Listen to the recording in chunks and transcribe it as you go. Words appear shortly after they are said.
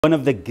One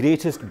of the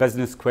greatest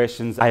business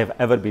questions I have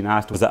ever been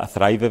asked was at a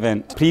Thrive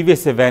event.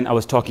 Previous event, I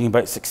was talking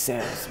about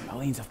success,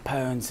 millions of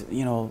pounds,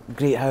 you know,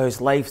 great house,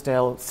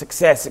 lifestyle,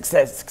 success.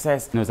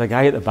 And there was a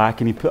guy at the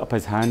back and he put up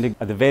his hand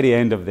at the very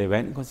end of the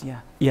event and goes,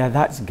 yeah,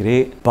 that's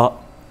great, but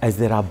is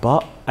there a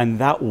but? And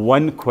that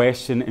one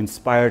question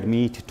inspired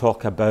me to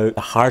talk about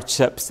the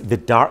hardships, the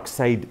dark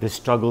side, the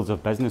struggles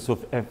of business. So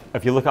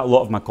if you look at a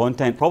lot of my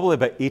content, probably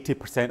about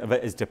 80% of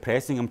it is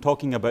depressing. I'm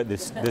talking about the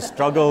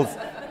struggles,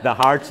 the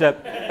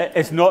hardship.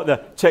 It's not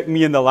the check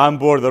me in the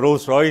Lambo or the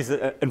Rolls Royce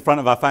in front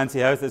of a fancy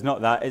house. It's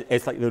not that.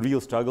 It's like the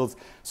real struggles.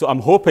 So I'm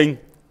hoping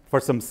for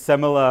some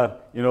similar,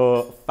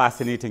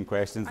 fascinating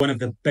questions. One of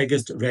the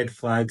biggest red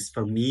flags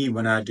for me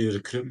when I do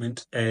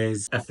recruitment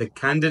is if the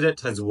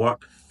candidate has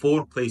worked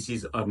 4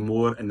 places or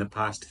more in the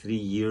past 3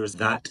 years,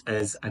 that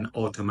is an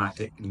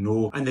automatic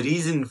no. And the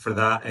reason for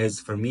that is,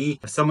 for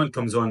me, if someone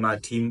comes on my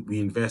team, we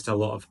invest a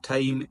lot of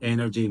time,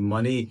 energy,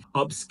 money,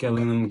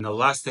 upskilling them. And the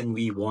last thing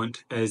we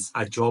want is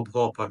a job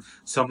hopper,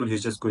 someone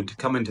who's just going to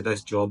come into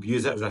this job,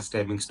 use it as a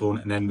stepping stone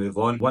and then move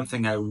on. One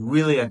thing I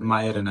really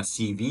admire in a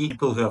CV,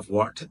 people who have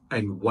worked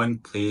in one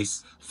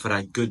place for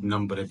a good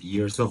number of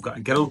years. So I've got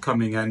a girl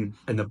coming in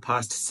the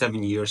past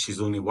 7 years,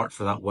 she's only worked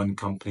for that one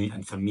company.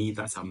 And for me,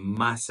 that's a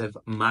massive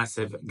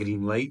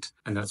green light.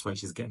 And that's why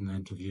she's getting the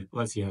interview.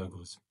 Let's see how it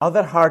goes.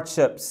 Other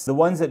hardships, the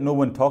ones that no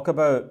one talk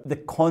about, the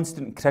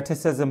constant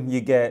criticism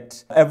you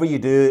get. Whatever you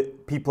do,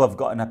 people have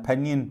got an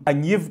opinion.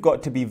 And you've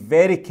got to be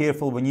very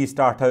careful when you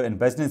start out in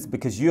business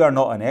because you are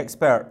not an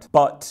expert.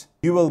 But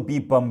you will be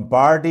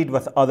bombarded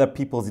with other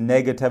people's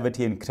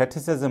negativity and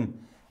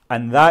criticism.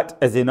 And that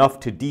is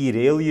enough to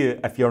derail you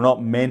if you're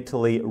not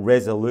mentally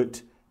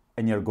resolute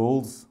in your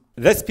goals.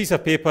 This piece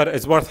of paper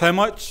is worth how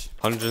much?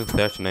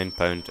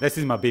 £139. This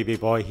is my baby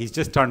boy. He's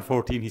just turned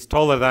 14. He's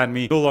taller than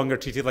me. No longer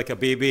treated like a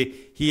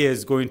baby. He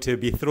is going to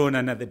be thrown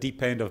in at the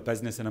deep end of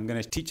business and I'm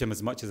going to teach him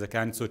as much as I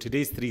can. So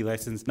today's 3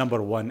 lessons.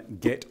 Number 1,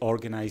 get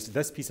organised.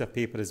 This piece of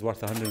paper is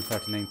worth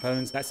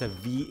 £139. That's a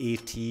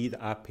VAT that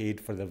I paid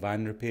for the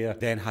van repair.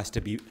 Then has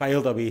to be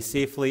filed away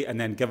safely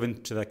and then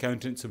given to the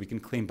accountant so we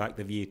can claim back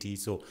the VAT.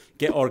 So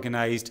get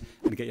organised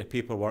and get your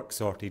paperwork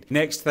sorted.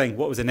 Next thing,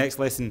 what was the next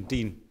lesson,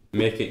 Dean?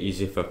 Make it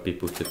easy for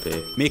people to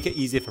pay. Make it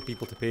easy for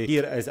people to pay.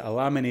 Here is a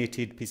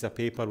laminated piece of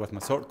paper with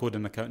my sort code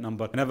and account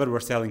number. Whenever we're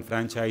selling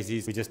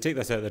franchises, we just take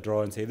this out of the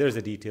drawer and say, there's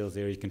the details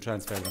there, you can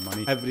transfer the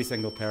money. Every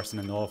single person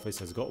in the office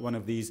has got one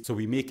of these. So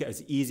we make it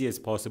as easy as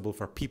possible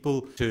for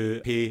people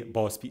to pay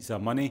Boss Pizza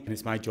money. And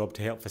it's my job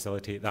to help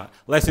facilitate that.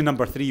 Lesson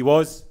number 3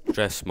 was?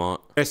 Dress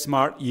smart. Dress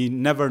smart. You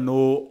never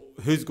know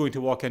who's going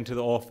to walk into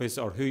the office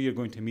or who you're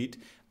going to meet,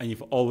 and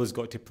you've always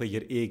got to play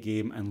your A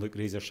game and look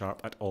razor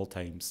sharp at all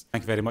times.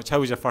 Thank you very much. How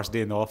was your first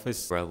day in the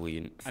office?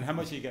 Brilliant. And how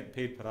much are you getting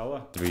paid per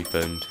hour?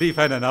 £3.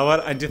 £3 an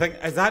hour. And do you think,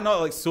 is that not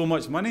like so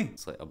much money?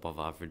 It's like above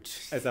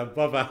average. It's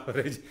above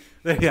average.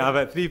 There you have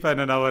it. £3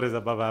 an hour is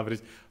above average.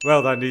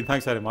 Well done, Dean.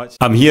 Thanks very much.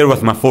 I'm here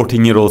with my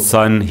 14-year-old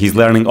son. He's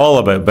learning all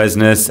about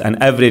business, and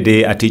every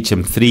day I teach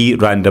him 3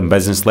 random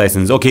business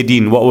lessons. Okay,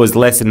 Dean, what was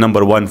lesson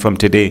number 1 from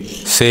today?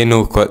 Say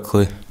no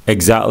quickly.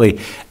 Exactly.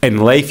 In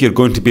life, you're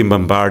going to be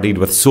bombarded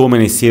with so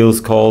many sales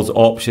calls,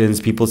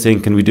 options, people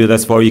saying, can we do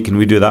this for you? Can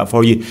we do that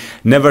for you?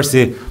 Never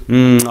say,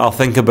 I'll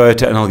think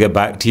about it and I'll get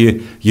back to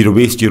you. You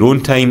waste your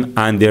own time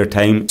and their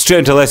time. Straight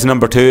into lesson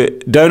number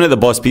 2. Down at the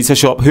Boss Pizza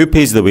shop, who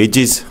pays the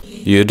wages?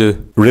 You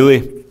do.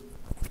 Really?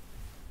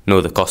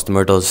 No, the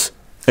customer does.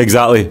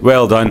 Exactly.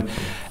 Well done.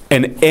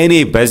 In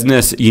any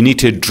business, you need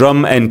to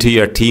drum into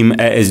your team.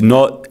 It's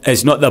not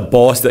the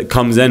boss that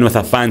comes in with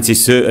a fancy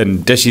suit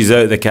and dishes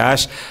out the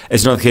cash.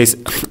 It's not the case.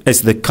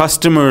 It's the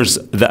customers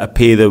that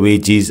pay the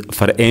wages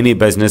for any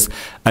business.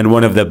 And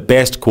one of the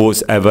best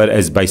quotes ever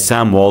is by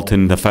Sam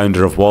Walton, the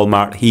founder of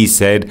Walmart. He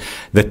said,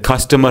 the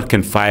customer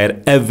can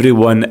fire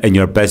everyone in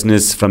your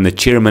business from the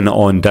chairman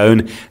on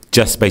down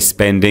just by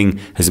spending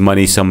his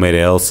money somewhere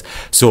else.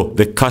 So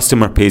the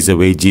customer pays the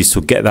wages, so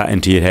get that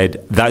into your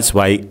head. That's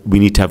why we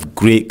need to have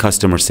great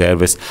customer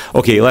service.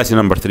 Okay, lesson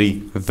number 3.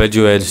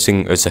 Video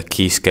editing is a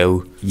key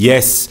skill.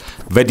 Yes,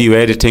 video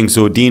editing.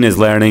 So Dean is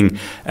learning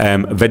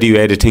video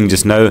editing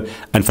just now.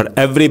 And for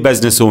every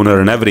business owner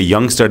and every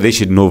youngster, they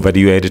should know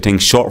video editing.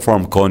 Short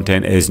form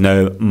content is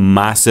now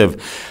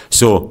massive.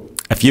 So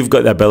if you've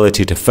got the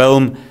ability to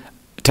film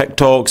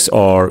TikToks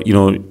or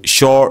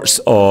shorts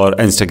or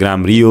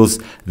Instagram reels,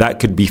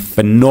 that could be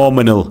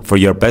phenomenal for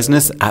your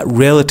business at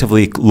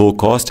relatively low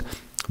cost.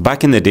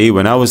 Back in the day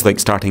when I was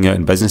starting out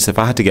in business, if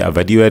I had to get a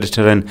video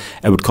editor in,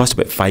 it would cost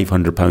about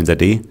 £500 a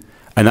day.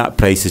 And that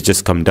price has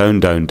just come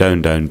down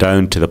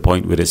to the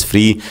point where it's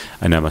free,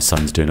 and now my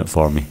son's doing it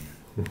for me.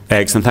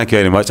 Excellent, thank you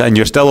very much. And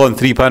you're still on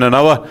 £3 an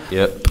hour?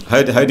 Yep.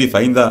 How do you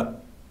find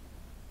that?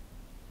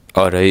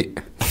 Alright.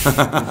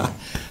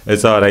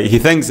 It's alright. He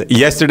thinks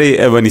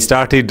yesterday when he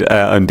started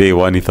on day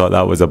 1, he thought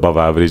that was above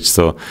average.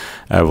 So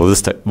we'll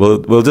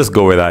just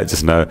go with that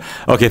just now.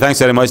 Okay, thanks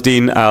very much,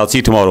 Dean. I'll see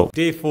you tomorrow.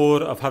 Day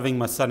 4 of having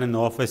my son in the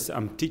office.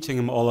 I'm teaching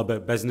him all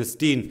about business.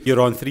 Dean, you're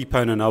on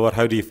 £3 an hour.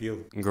 How do you feel?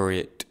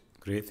 Great.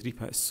 Great,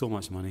 £3 is so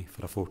much money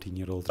for a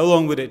 14-year-old. How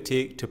long would it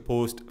take to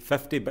post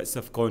 50 bits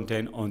of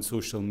content on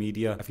social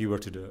media if you were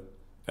to do it?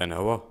 An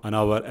hour. An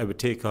hour. It would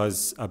take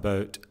us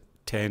about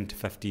 10 to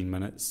 15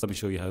 minutes. Let me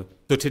show you how.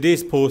 So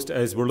today's post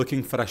is we're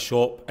looking for a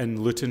shop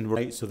in Luton,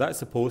 right? So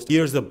that's the post.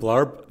 Here's the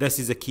blurb. This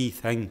is a key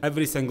thing.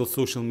 Every single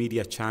social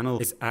media channel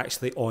is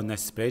actually on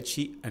this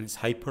spreadsheet and it's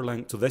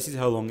hyperlinked. So this is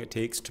how long it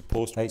takes to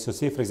post. Right, so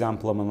say for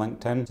example I'm on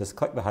LinkedIn, just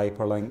click the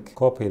hyperlink,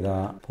 copy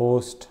that,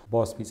 post,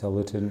 Boss Pizza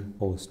Luton,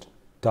 post.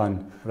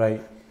 Done,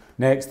 right?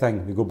 Next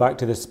thing, we go back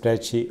to the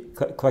spreadsheet,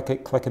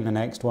 click on the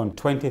next one.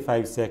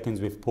 25 seconds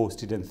we've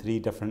posted in 3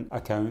 different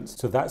accounts.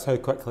 So that's how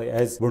quickly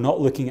it is. We're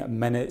not looking at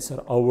minutes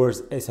or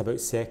hours, it's about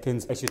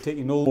seconds. It should take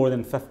you no more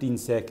than 15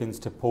 seconds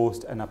to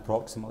post in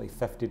approximately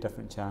 50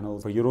 different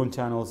channels. For your own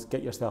channels,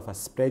 get yourself a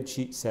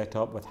spreadsheet set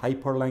up with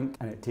hyperlink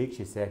and it takes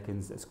you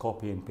seconds. It's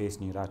copy and paste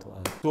and you rattle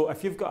it out. So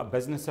if you've got a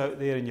business out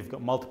there and you've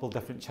got multiple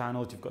different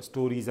channels, you've got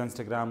stories,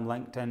 Instagram,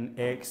 LinkedIn,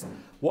 X,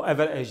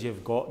 whatever it is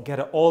you've got, get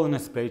it all in a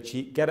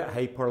spreadsheet, get it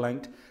hyperlinked,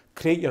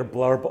 create your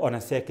blurb on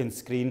a second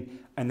screen,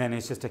 and then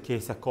it's just a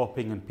case of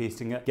copying and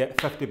pasting it.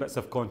 Get 50 bits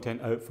of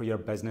content out for your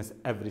business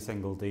every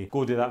single day.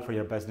 Go do that for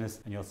your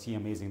business and you'll see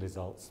amazing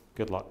results.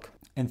 Good luck.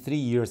 In 3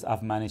 years,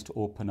 I've managed to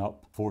open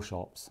up 4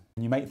 shops.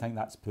 And you might think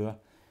that's poor.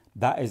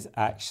 That is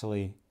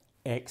actually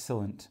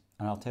excellent.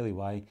 And I'll tell you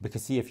why.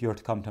 Because see, if you were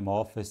to come to my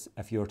office,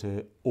 if you were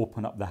to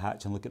open up the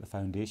hatch and look at the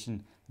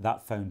foundation,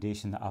 that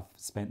foundation that I've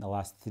spent the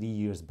last 3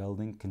 years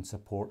building can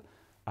support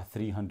a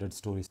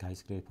 300-storey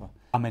skyscraper.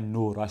 I'm in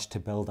no rush to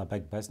build a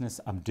big business.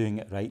 I'm doing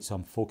it right, so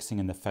I'm focusing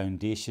on the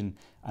foundation,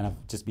 and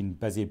I've just been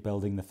busy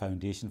building the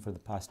foundation for the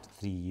past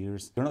 3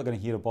 years. You're not going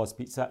to hear of Boss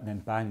Pizza and then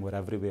bang, we're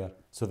everywhere.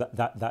 So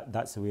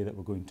that's the way that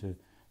we're going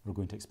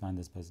to expand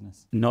this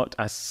business. Not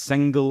a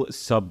single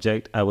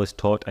subject I was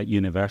taught at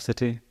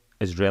university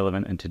is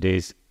relevant in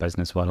today's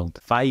business world.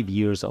 5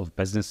 years of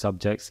business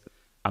subjects,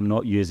 I'm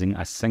not using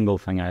a single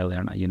thing I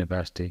learned at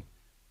university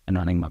in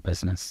running my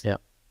business. Yeah.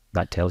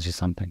 That tells you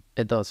something.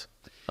 It does.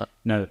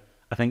 Now,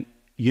 I think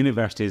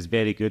university is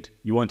very good.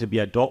 You want to be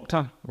a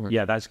doctor? Right.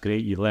 Yeah, that's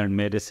great. You learn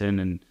medicine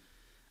and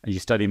you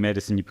study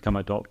medicine, you become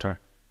a doctor.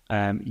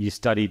 You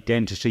study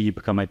dentistry, you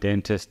become a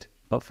dentist.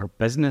 But for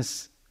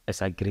business,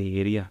 it's a grey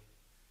area.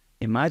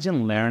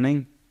 Imagine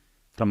learning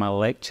from a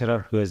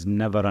lecturer who has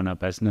never run a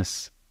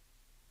business.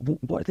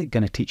 What are they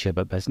going to teach you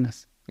about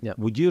business? Yeah.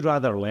 Would you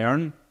rather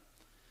learn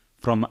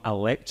from a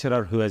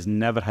lecturer who has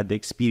never had the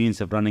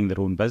experience of running their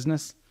own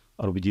business?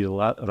 Or would you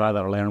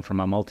rather learn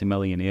from a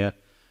multimillionaire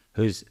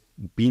who's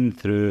been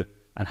through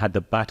and had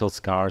the battle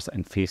scars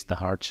and faced the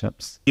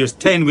hardships? Here's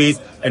 10 ways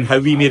in how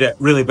we made it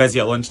really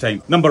busy at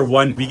lunchtime. Number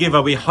 1, we gave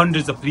away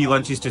hundreds of free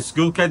lunches to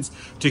school kids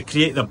to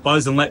create the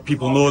buzz and let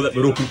people know that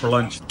we're open for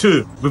lunch.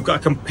 2, we've got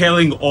a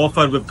compelling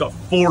offer. We've got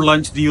 4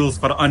 lunch deals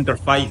for under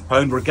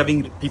 £5. We're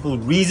giving people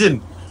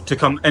reason to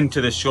come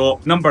into the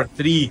shop. Number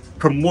 3,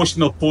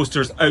 promotional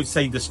posters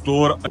outside the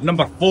store.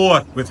 Number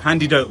 4, we've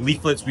handed out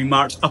leaflets. We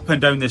march up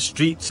and down the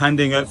streets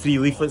handing out free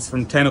leaflets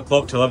from 10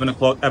 o'clock to 11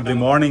 o'clock every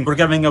morning. We're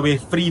giving away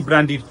free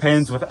branded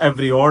pens with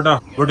every order.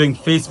 We're doing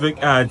Facebook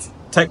ads,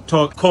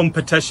 TikTok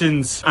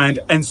competitions and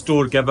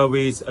in-store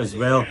giveaways as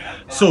well.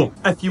 So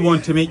if you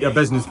want to make your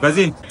business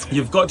busy,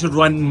 you've got to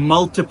run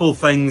multiple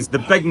things. The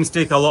big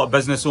mistake a lot of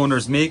business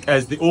owners make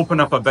is they open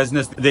up a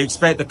business, they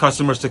expect the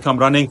customers to come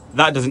running.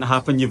 That doesn't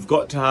happen. You've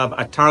got to have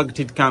a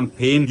targeted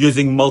campaign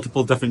using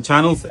multiple different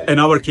channels. In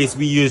our case,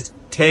 we used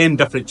 10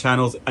 different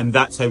channels and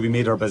that's how we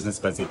made our business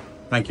busy.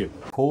 Thank you.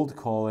 Cold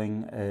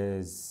calling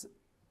is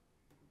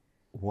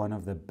one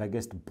of the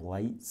biggest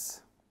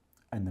blights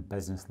in the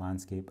business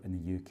landscape in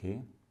the UK.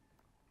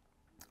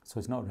 So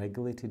it's not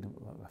regulated.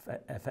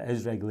 If it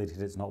is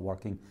regulated, it's not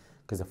working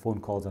because the phone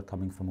calls are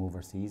coming from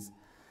overseas.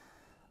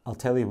 I'll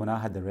tell you, when I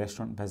had the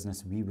restaurant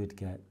business, we would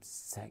get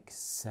 6,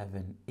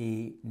 7,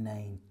 8,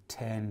 9,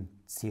 10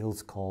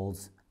 sales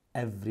calls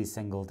every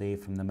single day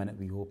from the minute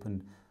we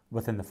opened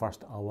within the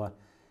first hour.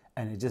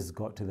 And it just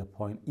got to the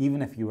point,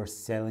 even if you were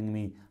selling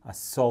me a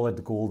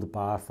solid gold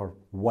bar for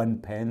 1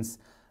 pence,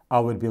 I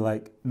would be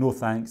like, no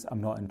thanks,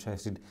 I'm not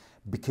interested.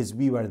 Because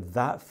we were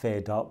that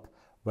fed up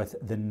with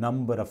the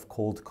number of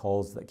cold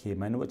calls that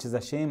came in, which is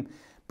a shame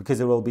because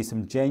there will be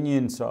some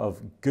genuine sort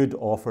of good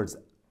offers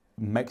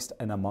mixed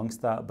in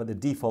amongst that, but the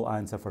default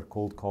answer for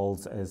cold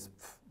calls is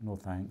no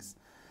thanks.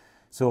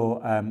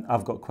 So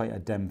I've got quite a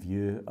dim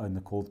view on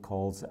the cold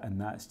calls, and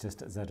that's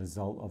just as a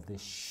result of the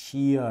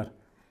sheer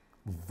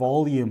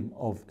volume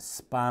of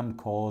spam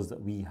calls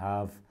that we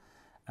have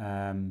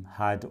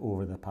had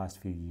over the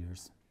past few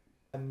years.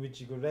 And would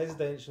you go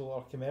residential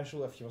or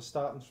commercial if you were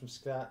starting from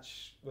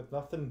scratch with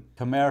nothing?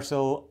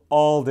 Commercial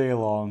all day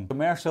long.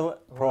 Commercial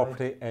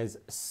property is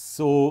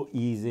so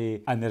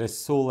easy and there is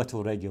so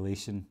little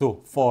regulation.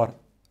 So for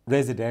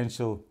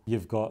Residential,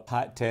 you've got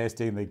PAT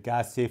testing, the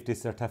gas safety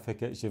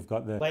certificates, you've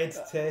got the Lead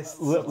tests,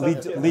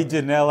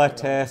 Legionella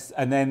tests,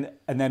 and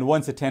then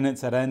once the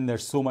tenants are in,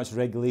 there's so much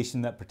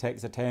regulation that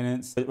protects the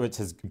tenants, which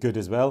is good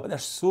as well. But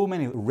there's so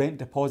many rent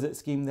deposit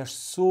scheme, there's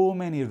so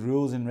many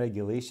rules and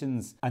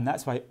regulations, and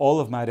that's why all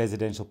of my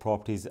residential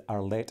properties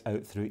are let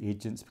out through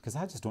agents, because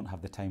I just don't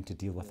have the time to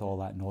deal with all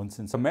that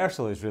nonsense.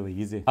 Commercial is really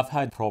easy. I've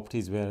had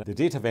properties where the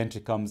date of entry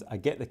comes, I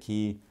get the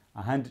key,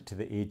 I hand it to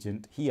the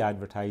agent, he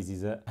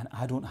advertises it, and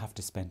I don't have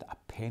to spend a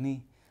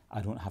penny. I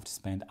don't have to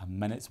spend a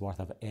minute's worth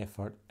of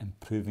effort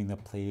improving the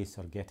place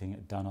or getting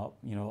it done up.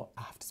 You know,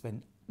 I have to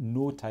spend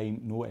no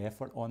time, no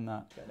effort on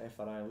that. Get an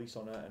FRI lease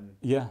on it. And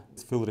yeah,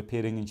 it's full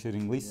repairing,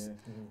 insuring lease.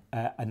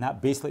 Yeah. And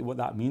that basically what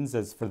that means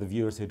is, for the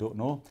viewers who don't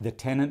know, the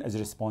tenant is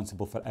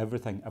responsible for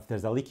everything. If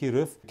there's a leaky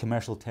roof,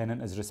 commercial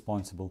tenant is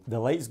responsible. The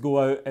lights go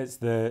out, it's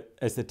the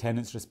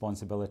tenant's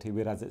responsibility,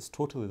 whereas it's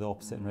totally the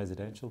opposite in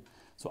residential.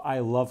 So I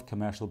love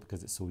commercial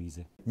because it's so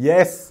easy.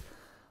 Yes,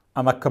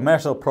 I'm a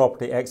commercial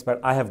property expert.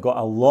 I have got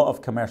a lot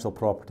of commercial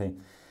property.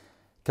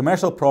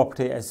 Commercial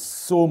property is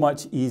so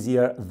much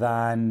easier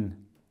than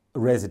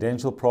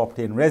residential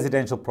property. In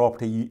residential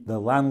property, the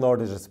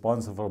landlord is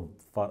responsible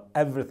for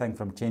everything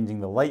from changing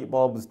the light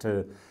bulbs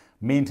to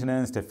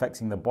maintenance, to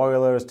fixing the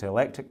boilers, to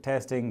electric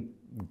testing,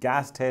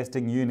 gas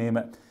testing, you name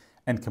it.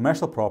 In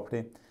commercial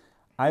property,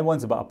 I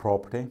once bought a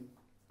property,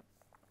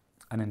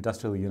 an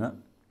industrial unit,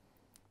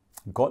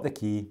 got the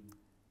key,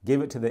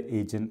 gave it to the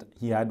agent,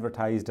 he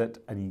advertised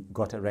it and he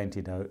got it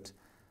rented out.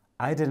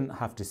 I didn't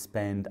have to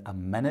spend a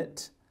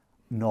minute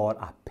nor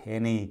a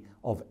penny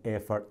of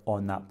effort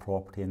on that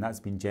property, and that's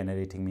been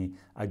generating me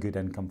a good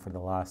income for the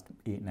last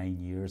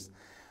 8-9 years.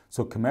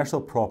 So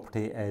commercial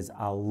property is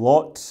a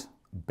lot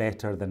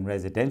better than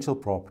residential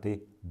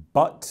property,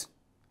 but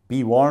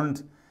be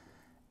warned,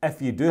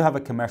 if you do have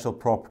a commercial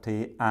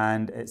property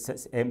and it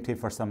sits empty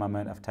for some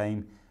amount of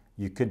time,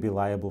 you could be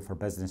liable for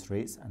business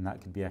rates, and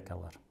that could be a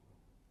killer.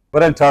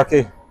 We're in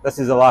Turkey. This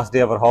is the last day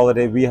of our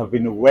holiday. We have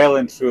been well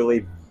and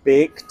truly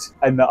baked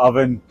in the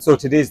oven. So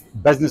today's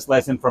business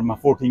lesson from my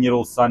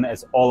 14-year-old son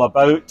is all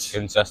about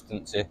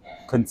Consistency.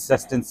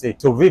 Consistency.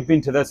 So we've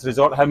been to this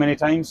resort how many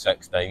times?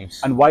 6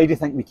 times. And why do you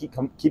think we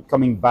keep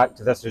coming back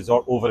to this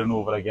resort over and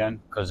over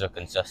again? Because they're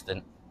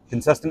consistent.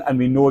 Consistent, and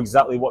we know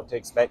exactly what to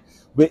expect.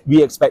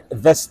 We expect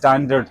this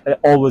standard, it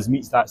always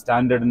meets that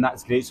standard, and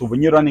that's great. So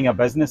when you're running a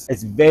business,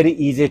 it's very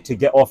easy to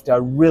get off to a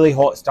really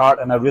hot start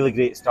and a really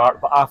great start,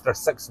 but after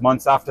 6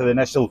 months, after the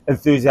initial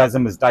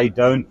enthusiasm has died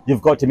down,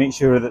 you've got to make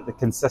sure that the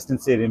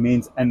consistency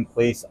remains in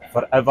place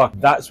forever.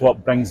 That's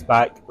what brings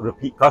back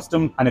repeat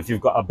custom, and if you've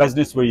got a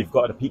business where you've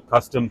got a repeat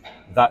custom,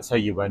 that's how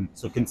you win.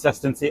 So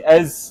consistency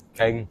is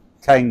King.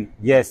 king.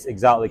 Yes,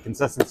 exactly.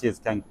 Consistency is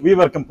king. We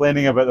were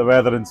complaining about the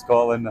weather in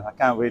Scotland. I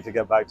can't wait to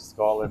get back to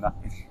Scotland.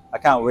 I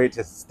can't wait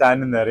to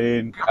stand in the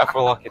rain. If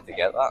we're lucky to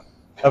get that.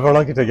 If we're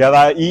lucky to get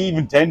that,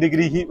 even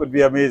 10-degree heat would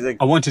be amazing.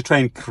 I want to try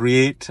and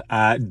create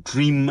a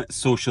dream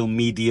social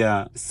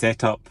media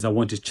setup. I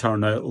want to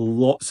churn out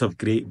lots of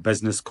great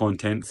business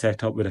content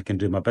set up where I can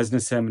do my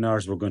business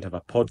seminars. We're going to have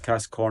a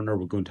podcast corner.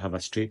 We're going to have a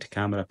straight to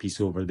camera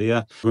piece over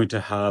there. We're going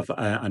to have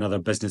another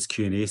business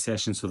Q&A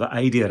session. So the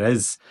idea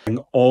is bring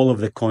all of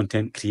the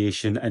content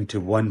creation into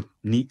one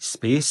neat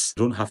space.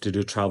 You don't have to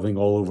do traveling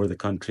all over the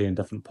country and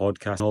different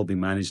podcasts. It'll all be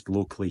managed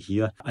locally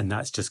here, and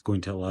that's just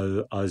going to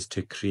allow us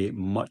to create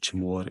much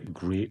more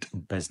great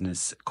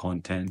business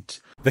content.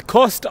 The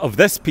cost of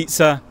this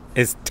pizza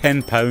is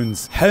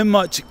 £10. How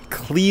much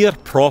clear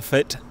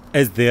profit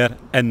is there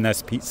in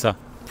this pizza?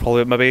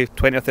 Probably maybe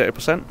 20 or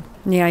 30%.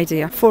 No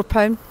idea.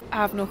 £4. I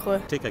have no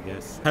clue. Take a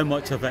guess. How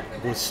much of it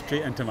goes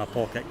straight into my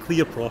pocket?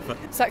 Clear profit.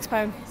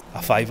 £6.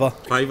 A fiver.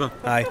 Fiver?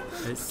 Aye.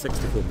 It's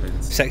 64p.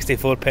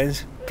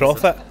 64p.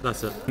 Profit?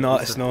 That's it. No,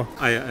 That's it's it. no.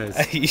 Aye, it is.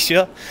 Are you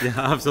sure? Yeah,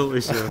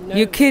 absolutely sure.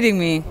 You're kidding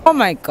me. Oh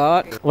my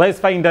God. Let's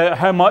find out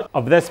how much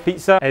of this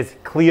pizza is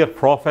clear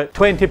profit.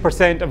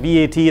 20% of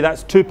VAT,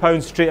 that's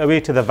 £2 straight away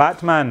to the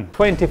VAT man.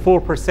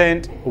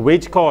 24%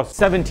 wage cost.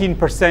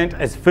 17%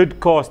 is food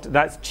cost,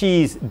 that's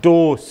cheese,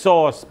 dough,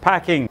 sauce,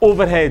 packing.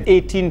 Overhead,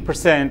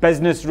 18%.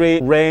 Business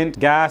rate, rent,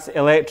 gas,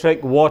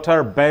 electric,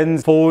 water,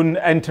 bins, phone,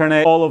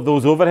 internet, all of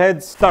those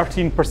overheads.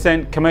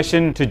 13%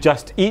 commission to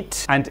Just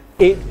Eat and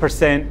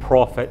 8%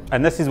 profit.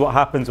 And this is what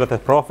happens with a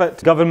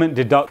profit. Government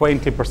deduct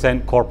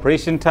 20%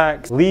 corporation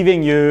tax,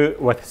 leaving you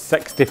with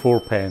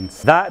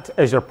 64p. That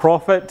is your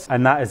profit,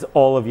 and that is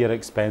all of your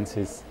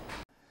expenses.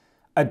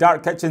 At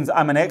Dark Kitchens,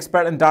 I'm an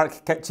expert in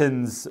dark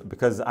kitchens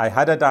because I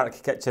had a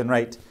dark kitchen,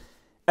 right?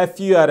 If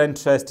you are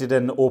interested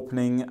in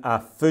opening a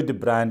food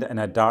brand in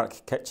a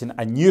dark kitchen,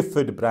 a new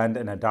food brand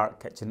in a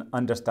dark kitchen,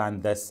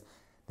 understand this.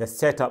 The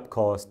setup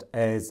cost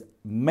is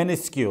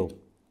minuscule.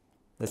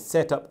 The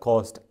setup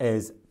cost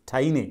is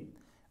tiny,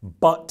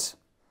 but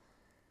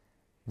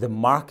the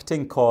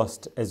marketing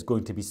cost is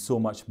going to be so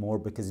much more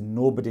because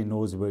nobody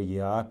knows where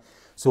you are.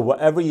 So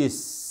whatever you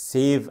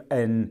save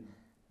in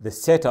the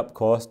setup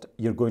cost,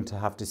 you're going to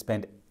have to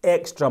spend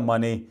extra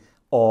money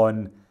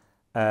on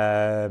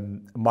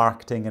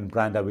marketing and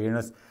brand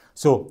awareness.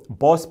 So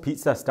Boss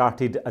Pizza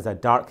started as a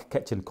dark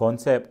kitchen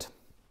concept.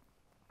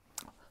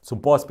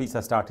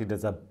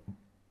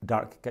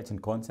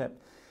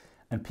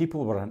 And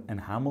people were in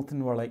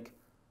Hamilton were like,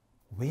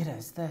 where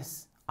is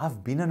this?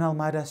 I've been in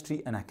Almada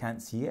Street and I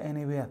can't see it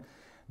anywhere.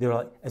 They were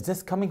like, is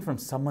this coming from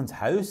someone's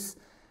house?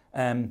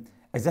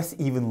 Is this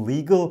even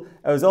legal?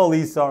 It was all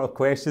these sort of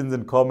questions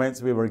and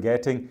comments we were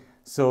getting.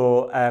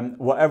 So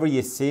whatever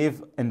you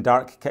save in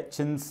dark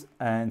kitchens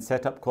and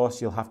setup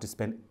costs, you'll have to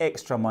spend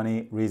extra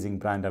money raising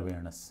brand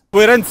awareness.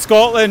 We're in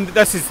Scotland.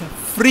 This is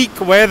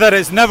freak weather.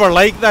 It's never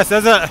like this,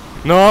 is it?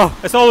 No.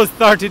 It's always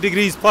 30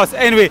 degrees plus.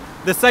 Anyway,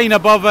 the sign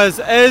above us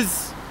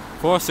is...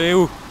 For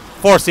sale.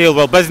 For sale.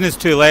 Well, business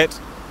to let.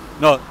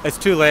 No, it's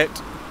to let.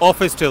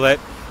 Office to let.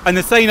 And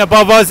the sign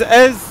above us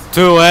is...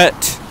 To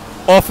let.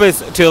 Office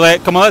to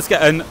let. Come on, let's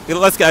get in.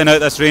 Let's get in out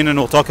this rain and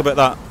we'll talk about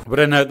that.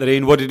 We're in out the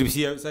rain. What did we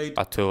see outside?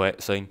 A to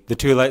let sign. The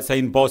to let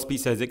sign. Boss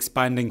Pizza is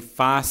expanding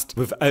fast.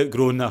 We've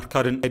outgrown our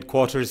current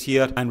headquarters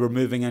here and we're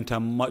moving into a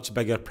much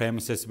bigger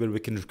premises where we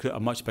can recruit a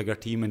much bigger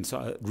team and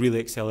sort of really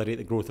accelerate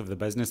the growth of the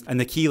business.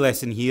 And the key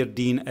lesson here,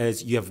 Dean,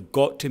 is you have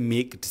got to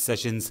make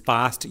decisions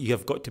fast. You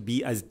have got to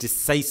be as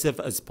decisive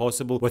as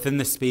possible within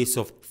the space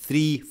of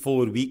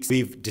 3-4 weeks.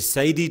 We've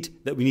decided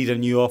that we need a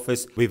new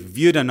office. We've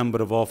viewed a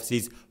number of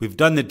offices. We've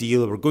done the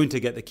deal. We're going to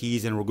get the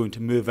keys and we're going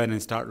to move in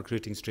and start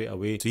recruiting straight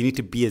away. So you need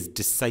to be as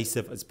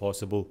decisive as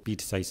possible. Be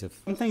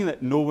decisive. Something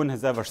that no one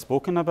has ever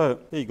spoken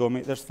about. There you go,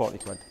 mate. There's 40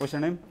 quid. What's your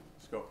name?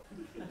 Scott.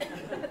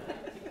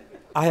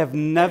 I have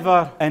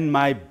never in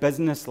my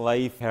business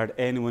life heard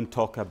anyone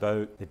talk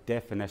about the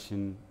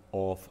definition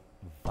of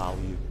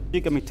value.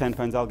 You give me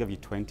 £10, I'll give you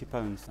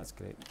 £20. That's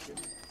great.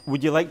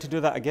 Would you like to do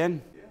that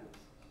again? Yeah.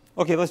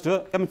 Okay, let's do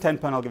it. Give me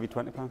 £10, I'll give you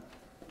 £20. Thank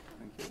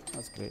you.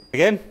 That's great.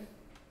 Again?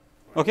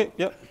 Okay,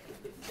 yep.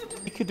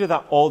 You could do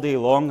that all day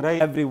long, right?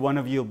 Every one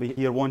of you will be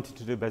here wanting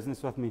to do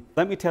business with me.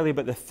 Let me tell you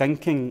about the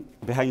thinking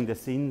behind the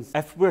scenes.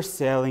 If we're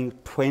selling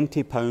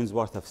 £20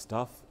 worth of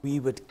stuff, we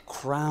would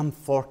cram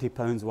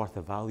 £40 worth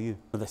of value.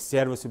 The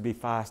service would be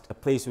fast, the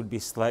place would be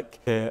slick,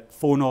 the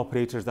phone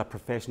operators are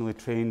professionally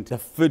trained, the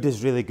food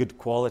is really good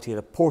quality,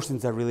 the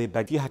portions are really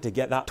big. If you had to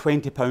get that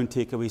 £20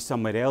 takeaway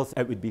somewhere else,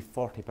 it would be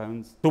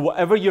 £40. So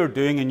whatever you're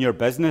doing in your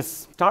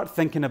business, start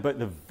thinking about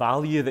the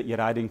value that you're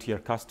adding to your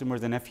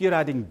customers. And if you're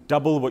adding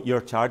double what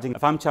you're charging,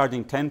 if I'm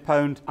charging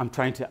 £10, I'm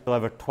trying to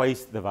deliver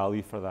twice the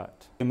value for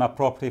that. My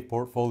property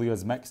portfolio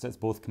is mixed, it's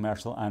both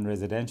commercial and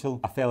residential.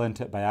 I fell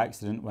into it by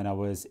accident when I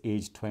was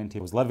aged 20.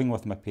 I was living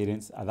with my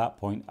parents. At that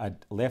point,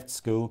 I'd left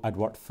school. I'd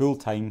worked full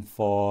time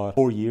for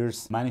 4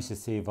 years, managed to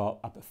save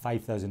up about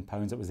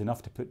 £5,000. It was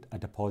enough to put a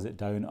deposit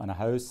down on a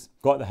house.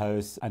 Got the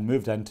house and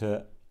moved into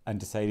it and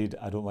decided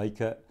I don't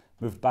like it.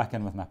 Moved back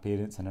in with my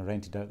parents and I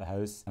rented out the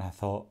house. And I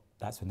thought,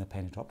 that's when the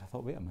penny dropped. I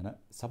thought, wait a minute,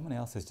 someone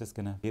else is just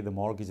going to pay the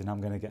mortgage and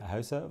I'm going to get a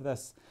house out of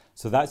this.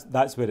 So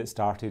that's where it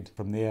started.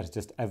 From there,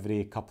 just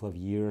every couple of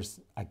years,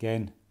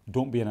 again,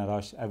 don't be in a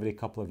rush. Every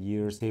couple of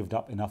years, saved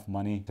up enough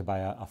money to buy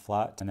a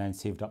flat and then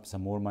saved up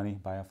some more money,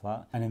 buy a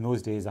flat. And in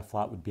those days, a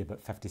flat would be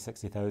about 50,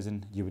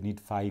 60,000. You would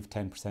need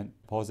 5-10%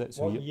 deposit.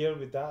 So what year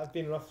would that have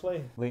been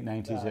roughly? Late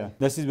 90s, yeah.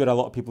 This is where a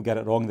lot of people get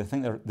it wrong. They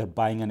think they're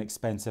buying an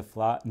expensive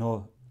flat.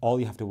 No, all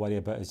you have to worry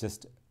about is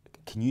just,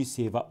 can you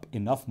save up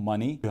enough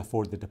money to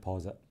afford the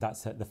deposit?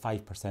 That's it, the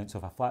 5%. So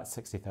if a flat's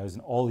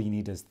 60,000, all you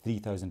need is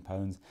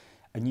 £3,000.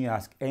 And you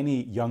ask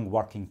any young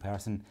working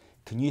person,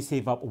 can you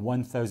save up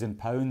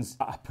 £1,000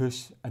 at a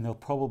push? And they'll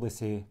probably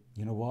say,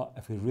 you know what,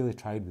 if we really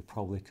tried, we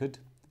probably could,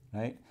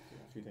 right?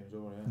 3 times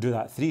over, yeah. Do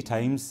that 3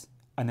 times.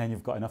 And then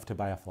you've got enough to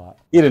buy a flat.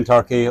 Here in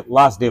Turkey,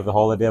 last day of the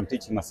holiday, I'm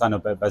teaching my son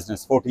about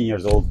business, 14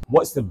 years old.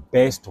 What's the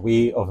best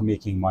way of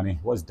making money?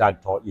 What has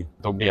Dad taught you?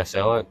 Don't be a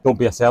sellout. Don't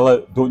be a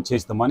sellout, don't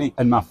chase the money.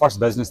 In my first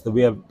business, the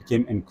way I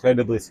became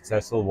incredibly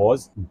successful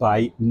was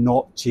by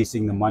not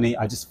chasing the money.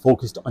 I just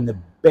focused on the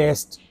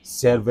best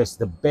service,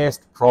 the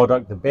best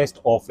product, the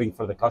best offering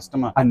for the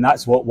customer. And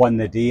that's what won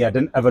the day. I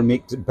didn't ever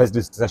make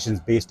business decisions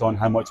based on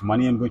how much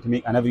money I'm going to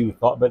make. I never even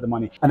thought about the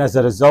money. And as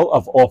a result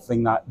of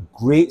offering that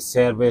great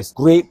service,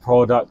 great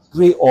product,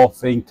 great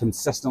offering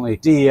consistently,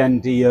 day in,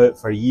 day out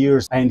for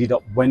years, I ended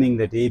up winning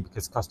the day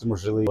because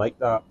customers really like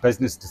that.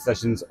 Business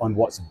decisions on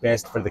what's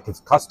best for the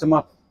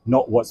customer,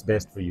 not what's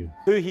best for you.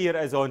 Who here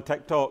is on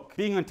TikTok?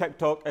 Being on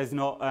TikTok is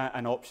not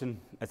an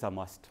option, it's a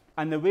must.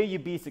 And the way you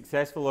be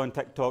successful on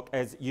TikTok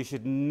is you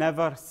should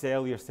never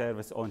sell your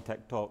service on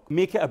TikTok.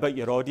 Make it about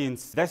your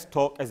audience. This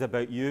talk is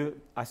about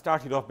you. I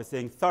started off by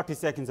saying 30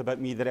 seconds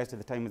about me, the rest of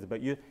the time is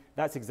about you.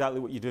 That's exactly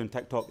what you do on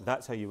TikTok.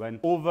 That's how you win.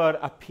 Over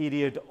a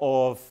period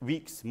of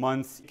weeks,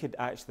 months, you could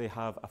actually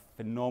have a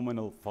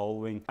phenomenal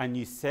following. And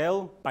you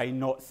sell by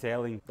not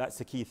selling. That's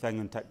the key thing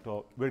on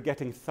TikTok. We're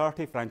getting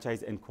 30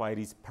 franchise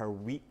inquiries per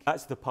week.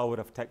 That's the power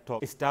of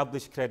TikTok.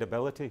 Establish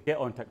credibility. Get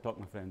on TikTok,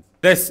 my friends.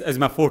 This is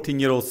my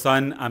 14-year-old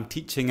son. I'm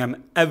teaching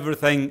him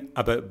everything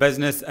about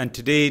business. And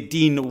today,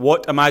 Dean,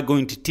 what am I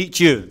going to teach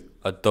you?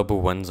 A double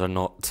Windsor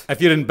knot.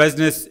 If you're in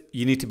business,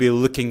 you need to be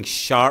looking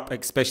sharp,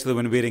 especially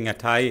when wearing a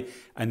tie.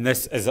 And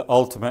this is the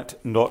ultimate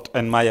knot,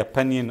 in my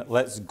opinion.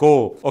 Let's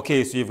go.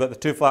 Okay, so you've got the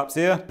two flaps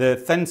there. The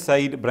thin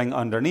side, bring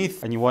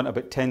underneath, and you want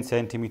about 10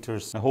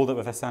 centimeters. Now hold it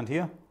with this hand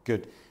here.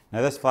 Good.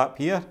 Now this flap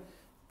here,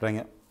 bring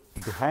it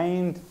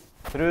behind,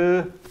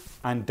 through,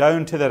 and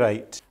down to the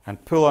right.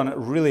 And pull on it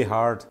really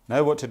hard.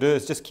 Now what to do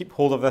is just keep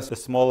hold of this, the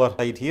smaller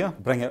side here.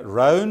 Bring it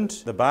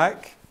round the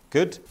back.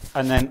 Good.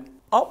 And then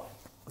up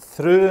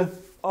through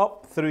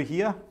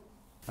here,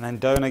 and then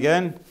down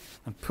again,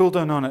 and pull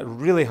down on it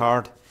really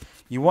hard.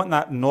 You want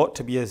that knot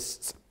to be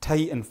as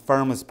tight and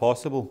firm as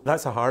possible.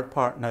 That's a hard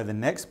part. Now the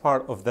next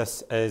part of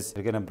this is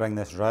you're going to bring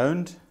this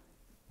round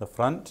the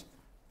front.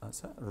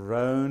 That's it.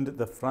 Round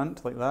the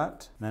front like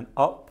that, and then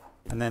up,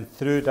 and then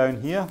through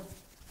down here.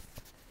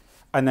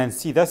 And then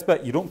see this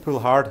bit, you don't pull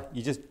hard,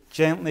 you just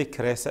gently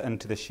caress it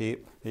into the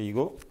shape. There you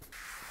go.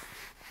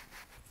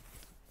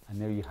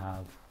 And there you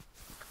have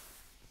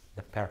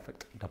the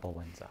perfect double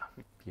Windsor.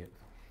 Beautiful.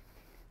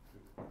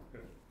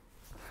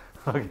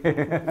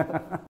 Okay.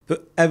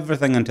 Put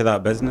everything into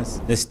that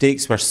business. The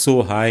stakes were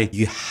so high,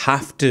 you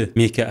have to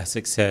make it a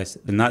success.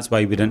 And that's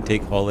why we didn't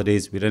take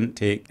holidays, we didn't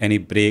take any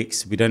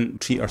breaks, we didn't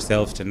treat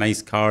ourselves to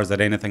nice cars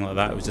or anything like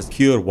that. It was just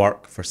pure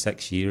work for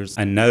 6 years.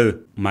 And now,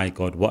 my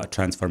God, what a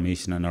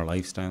transformation in our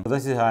lifestyle. So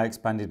this is how I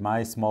expanded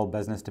my small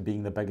business to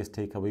being the biggest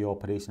takeaway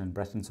operation in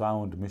Britain. So I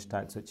owned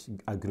Mushtaq, which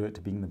I grew it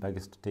to being the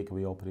biggest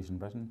takeaway operation in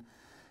Britain.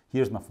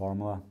 Here's my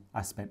formula.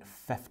 I spent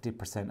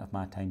 50% of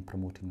my time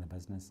promoting the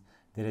business.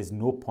 There is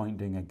no point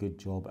doing a good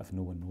job if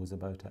no one knows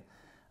about it.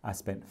 I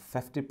spent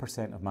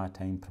 50% of my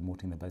time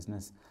promoting the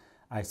business.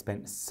 I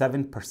spent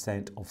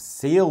 7% of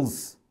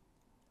sales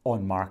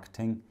on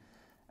marketing,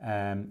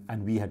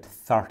 and we had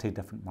 30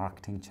 different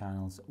marketing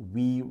channels.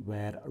 We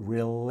were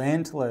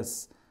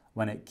relentless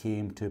when it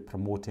came to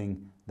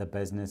promoting the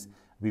business.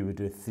 We would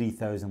do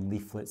 3,000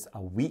 leaflets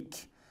a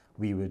week.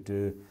 We would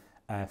do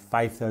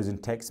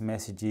 5,000 text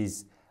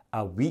messages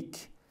a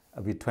week.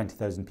 We had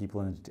 20,000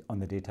 people on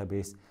the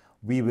database.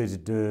 We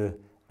would do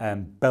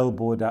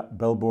billboard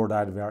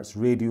adverts,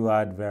 radio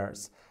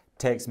adverts,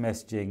 text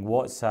messaging,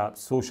 WhatsApp,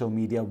 social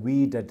media.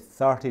 We did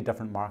 30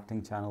 different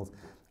marketing channels,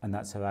 and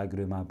that's how I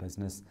grew my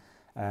business.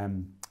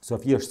 So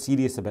if you're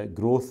serious about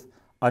growth,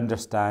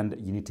 understand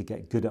you need to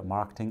get good at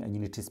marketing and you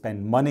need to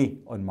spend money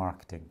on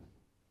marketing.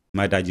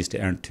 My dad used to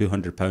earn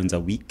 £200 a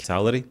week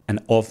salary,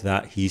 and of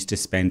that he used to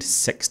spend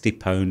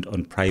 £60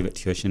 on private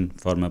tuition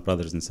for my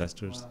brothers and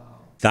sisters. Wow.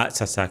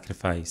 That's a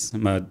sacrifice.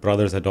 My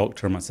brother's a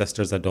doctor, my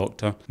sister's a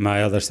doctor,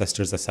 my other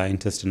sister's a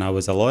scientist, and I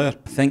was a lawyer.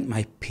 I think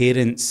my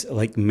parents,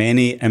 like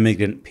many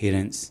immigrant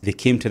parents, they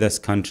came to this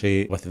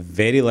country with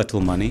very little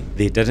money.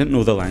 They didn't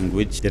know the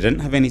language, they didn't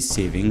have any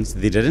savings,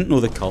 they didn't know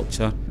the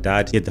culture.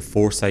 Dad, he had the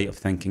foresight of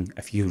thinking,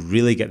 if you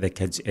really get the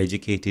kids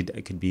educated,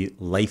 it could be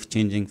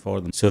life-changing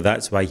for them. So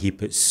that's why he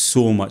put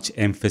so much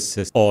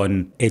emphasis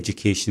on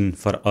education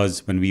for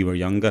us when we were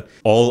younger.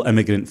 All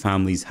immigrant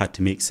families had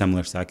to make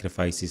similar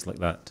sacrifices like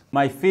that.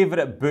 My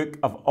favourite book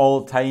of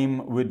all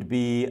time would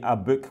be a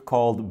book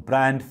called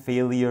Brand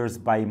Failures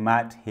by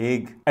Matt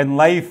Haig. In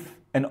life,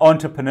 in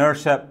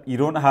entrepreneurship, you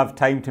don't have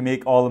time to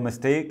make all the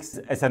mistakes.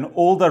 It's an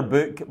older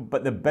book,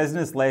 but the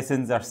business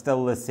lessons are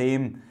still the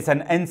same. It's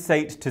an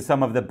insight to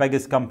some of the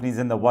biggest companies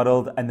in the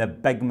world and the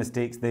big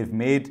mistakes they've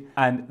made.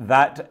 And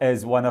that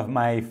is one of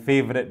my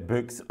favourite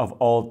books of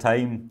all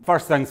time.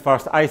 First things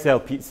first, I sell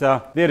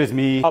pizza. There is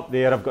me. Up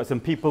there, I've got some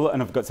people and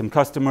I've got some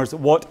customers.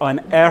 What on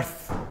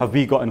earth have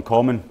we got in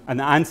common? And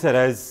the answer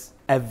is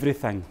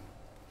everything.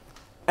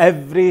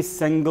 Every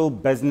single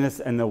business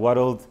in the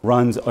world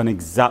runs on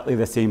exactly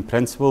the same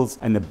principles,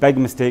 and the big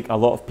mistake a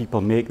lot of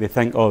people make, they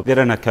think, oh, they're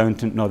an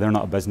accountant, no, they're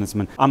not a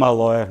businessman. I'm a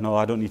lawyer, no,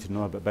 I don't need to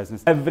know about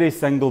business. Every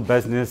single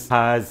business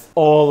has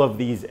all of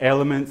these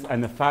elements,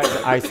 and the fact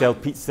that I sell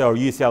pizza or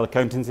you sell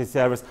accountancy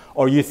service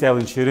or you sell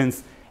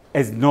insurance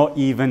is not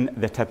even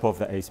the tip of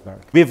the iceberg.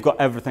 We've got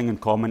everything in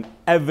common.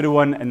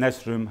 Everyone in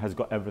this room has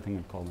got everything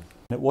in common.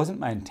 It wasn't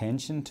my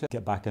intention to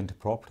get back into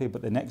property,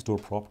 but the next door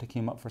property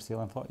came up for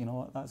sale and I thought, you know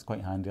what, that's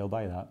quite handy, I'll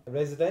buy that.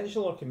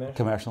 Residential or commercial?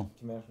 Commercial.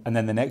 Commercial. And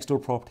then the next door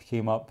property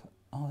came up,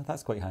 oh,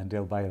 that's quite handy,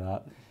 I'll buy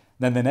that.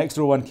 Then the next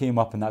door one came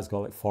up and that's got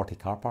like 40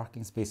 car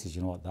parking spaces,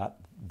 you know what,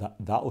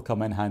 that'll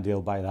come in handy,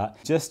 I'll buy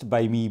that. Just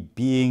by me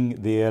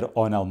being there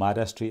on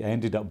Almada Street, I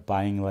ended up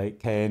buying like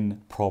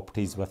 10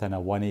 properties within a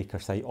 1 acre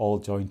site all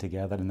joined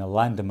together, and the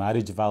land and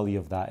marriage value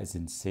of that is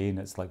insane.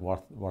 It's like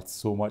worth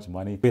so much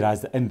money,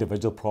 whereas the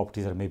individual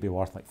properties are maybe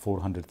worth like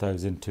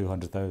 400,000,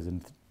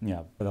 200,000.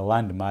 Yeah, but the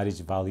land and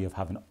marriage value of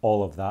having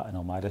all of that in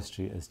Almada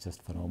Street is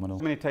just phenomenal.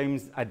 How many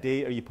times a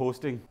day are you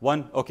posting?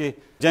 One? Okay.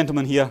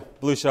 Gentleman here,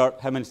 blue shirt,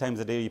 how many times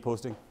a day are you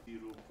posting?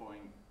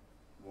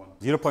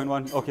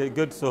 0.1. Okay,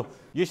 good. So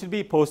you should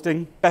be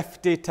posting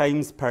 50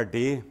 times per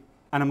day.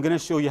 And I'm going to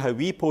show you how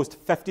we post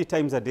 50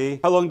 times a day.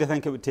 How long do you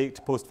think it would take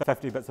to post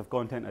 50 bits of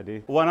content a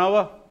day? 1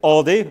 hour?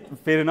 All day?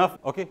 Fair enough.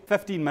 Okay,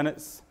 15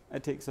 minutes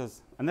it takes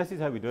us. And this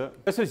is how we do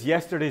it. This was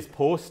yesterday's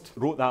post.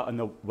 Wrote that on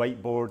the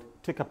whiteboard,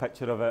 took a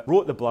picture of it,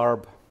 wrote the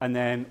blurb, And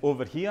then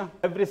over here,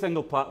 every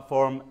single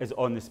platform is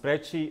on the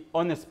spreadsheet.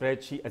 On the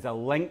spreadsheet is a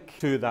link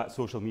to that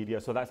social media.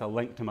 So that's a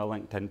link to my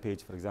LinkedIn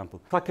page, for example.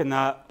 Click on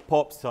that,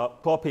 pops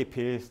up, copy,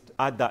 paste,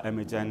 add that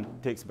image in,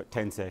 takes about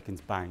 10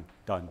 seconds, bang,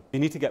 done. You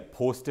need to get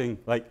posting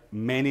like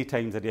many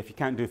times a day. If you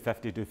can't do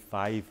 50, do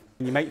 5.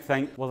 And you might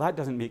think, well, that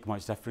doesn't make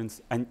much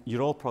difference. And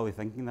you're all probably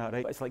thinking that,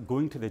 right? But it's like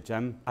going to the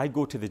gym. I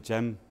go to the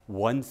gym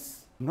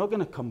once. I'm not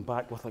going to come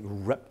back with like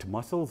ripped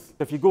muscles.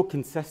 If you go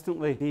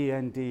consistently, day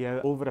in, day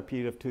out, over a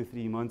period of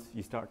 2-3 months,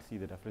 you start to see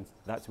the difference.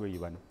 That's where you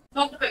win.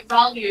 Talk about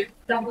value,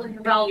 doubling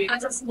your value.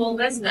 As a small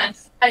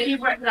business, how do you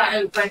work that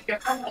out with your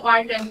profit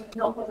margin,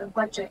 not with a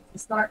budget to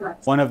start with?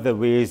 One of the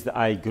ways that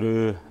I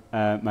grew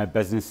my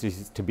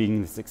businesses to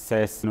being the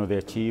success they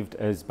achieved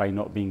is by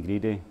not being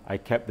greedy. I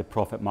kept the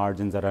profit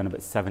margins around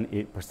about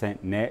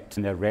 7-8% net,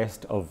 and the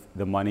rest of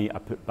the money I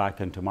put back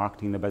into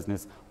marketing the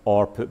business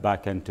or put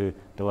back into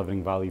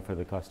delivering value for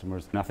the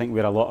customers. And I think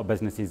where a lot of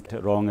businesses get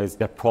it wrong is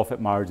their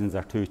profit margins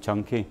are too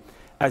chunky.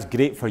 That's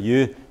great for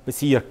you, but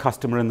see your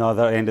customer on the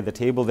other end of the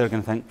table, they're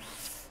going to think,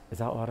 is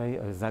that all right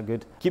or is that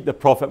good? Keep the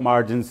profit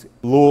margins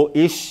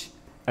low-ish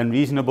and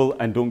reasonable,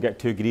 and don't get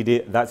too greedy.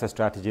 That's a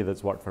strategy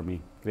that's worked for me.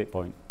 Great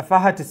point. If I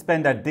had to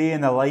spend a day in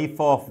the life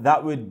of,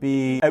 it would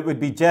be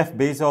Jeff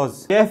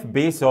Bezos. Jeff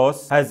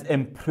Bezos has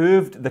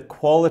improved the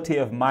quality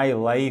of my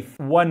life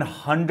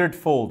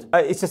 100-fold.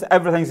 It's just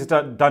everything's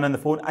just done on the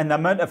phone, and the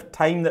amount of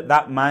time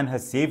that man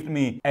has saved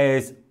me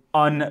is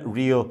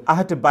unreal. I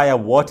had to buy a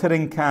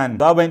watering can.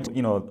 So I went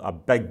to, a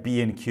big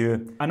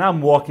B&Q, and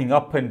I'm walking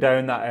up and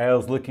down that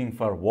aisles looking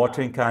for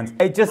watering cans.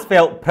 It just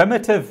felt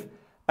primitive.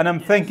 And I'm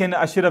thinking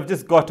I should have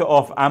just got it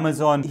off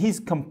Amazon.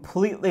 He's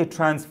completely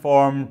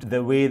transformed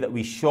the way that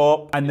we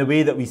shop and the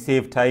way that we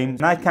save time.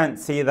 And I can't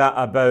say that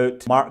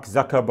about Mark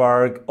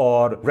Zuckerberg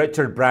or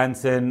Richard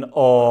Branson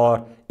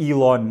or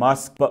Elon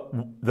Musk, but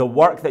the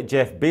work that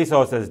Jeff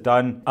Bezos has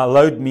done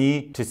allowed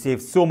me to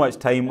save so much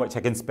time which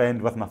I can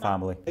spend with my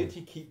family. How do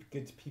you keep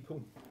good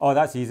people? Oh,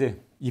 that's easy.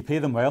 You pay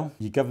them well,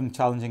 you give them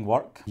challenging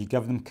work, you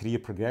give them career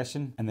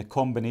progression, and the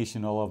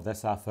combination of all of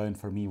this I found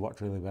for me worked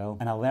really well.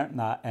 And I learnt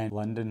that in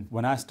London.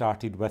 When I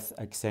started with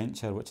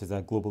Accenture, which is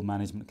a global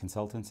management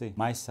consultancy,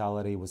 my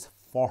salary was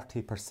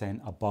 40%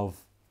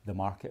 above the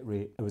market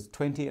rate. It was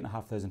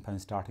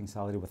 £28,500 starting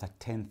salary with a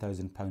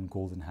 £10,000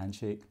 golden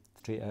handshake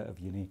straight out of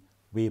uni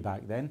way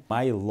back then.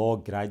 My law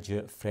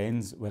graduate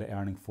friends were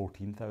earning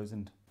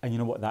 14,000. And you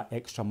know what that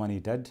extra money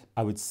did?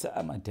 I would sit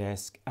at my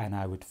desk and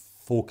I would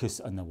focus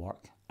on the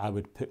work. I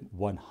would put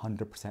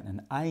 100%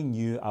 in. I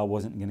knew I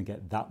wasn't going to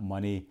get that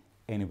money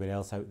anywhere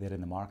else out there in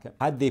the market.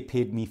 Had they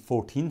paid me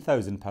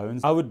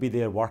 £14,000, I would be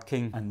there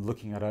working and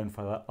looking around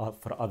for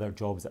other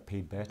jobs that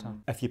paid better.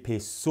 If you pay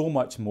so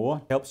much more,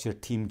 it helps your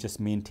team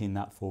just maintain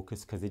that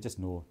focus because they just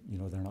know,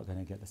 they're not going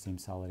to get the same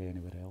salary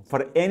anywhere else.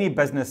 For any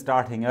business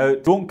starting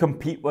out, don't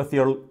compete with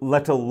your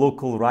little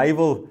local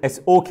rival. It's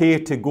okay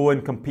to go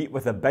and compete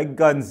with the big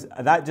guns.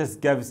 That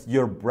just gives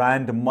your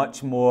brand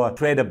much more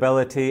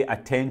credibility,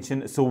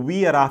 attention. So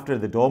we are after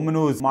the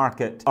Domino's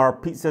market. Our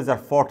pizzas are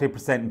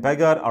 40%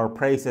 bigger, our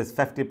price is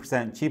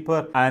 50%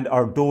 cheaper, and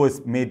our dough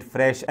is made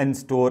fresh in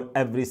store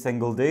every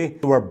single day.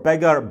 So we're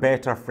bigger,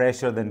 better,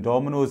 fresher than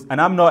Domino's. And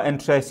I'm not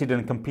interested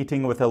in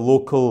competing with the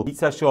local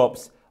pizza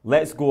shops.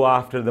 Let's go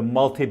after the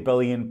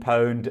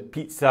multi-billion-pound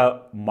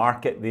pizza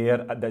market there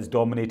that's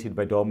dominated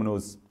by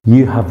Domino's.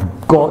 You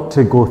have got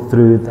to go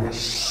through the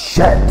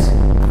shit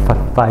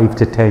for 5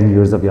 to 10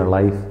 years of your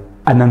life.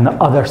 And on the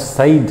other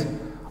side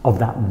of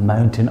that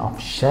mountain of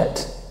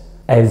shit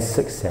is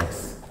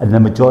success. And the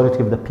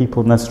majority of the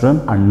people in this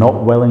room are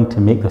not willing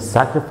to make the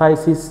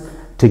sacrifices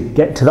to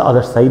get to the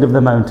other side of the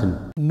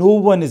mountain. No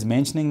one is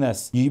mentioning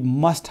this. You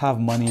must have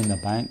money in the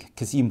bank,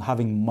 because even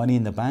having money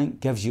in the bank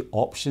gives you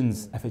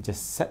options. If it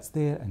just sits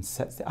there and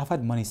sits there, I've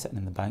had money sitting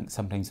in the bank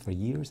sometimes for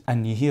years,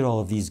 and you hear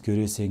all of these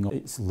gurus saying, oh,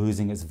 it's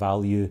losing its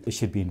value, it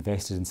should be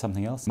invested in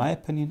something else. In my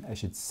opinion, it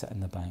should sit in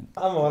the bank.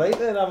 I'm alright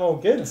then, I'm all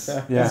good.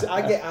 Yeah.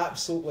 I get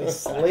absolutely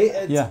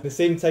slated. Yeah. The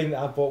same time that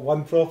I bought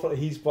one property,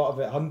 he's bought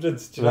about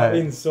hundreds. Do you know what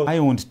I mean? So I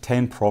owned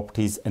 10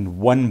 properties in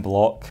one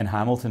block in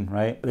Hamilton,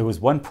 right? There was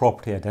one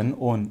property I didn't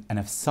own, and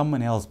if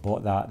someone else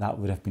bought that, that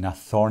would have been a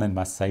thorn in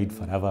my side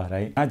forever,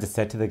 right? I just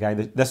said to the guy,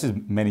 this was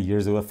many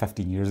years ago,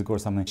 15 years ago or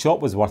something. The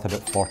shop was worth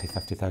about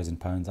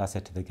 £40,000-50,000. I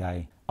said to the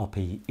guy, I'll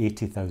pay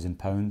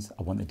 £80,000.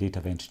 I want the date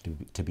of entry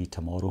to be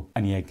tomorrow.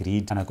 And he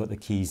agreed, and I got the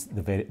keys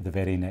the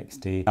very next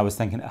day. I was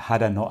thinking,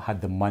 had I not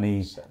had the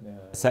money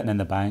sitting in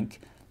the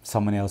bank,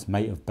 someone else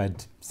might have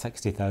bid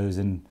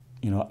 60,000,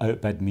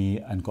 outbid me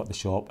and got the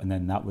shop, and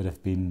then that would have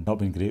not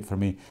been great for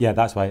me. Yeah,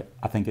 that's why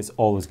I think it's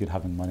always good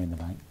having money in the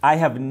bank. I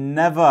have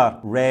never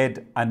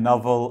read a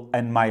novel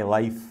in my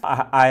life.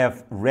 I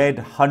have read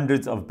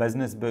hundreds of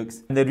business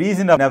books. And the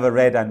reason I've never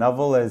read a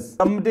novel is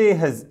somebody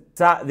has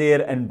sat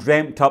there and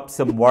dreamt up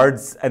some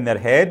words in their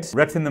head,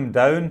 written them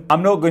down.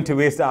 I'm not going to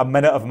waste a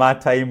minute of my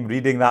time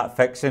reading that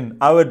fiction.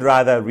 I would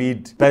rather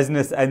read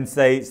business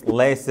insights,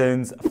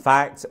 lessons,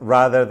 facts,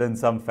 rather than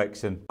some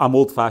fiction. I'm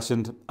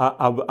old-fashioned.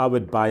 I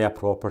would buy a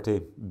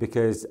property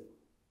because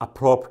a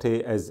property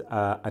is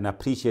an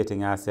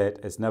appreciating asset.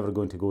 It's never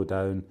going to go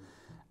down,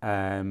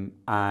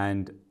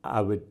 and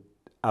I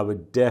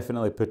would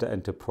definitely put it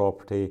into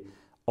property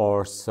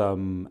or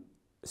some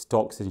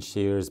stocks and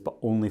shares, but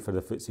only for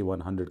the FTSE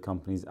 100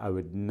 companies. I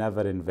would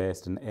never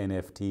invest in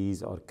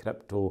NFTs or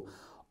crypto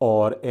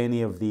or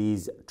any of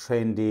these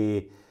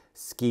trendy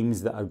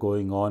schemes that are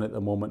going on at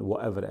the moment,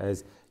 whatever it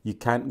is. You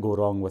can't go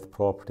wrong with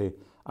property.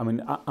 I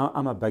mean,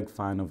 I'm a big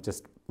fan of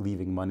just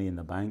leaving money in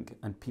the bank,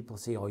 and people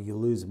say, oh, you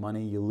lose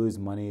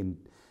money, and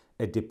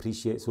it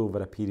depreciates over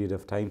a period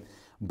of time.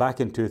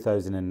 Back in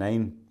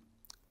 2009,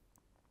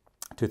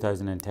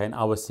 2010,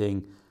 I was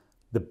saying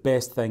the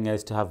best thing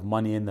is to have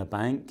money in the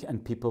bank,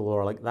 and people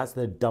were like, that's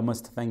the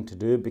dumbest thing to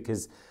do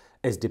because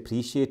it's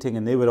depreciating,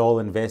 and they were all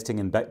investing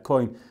in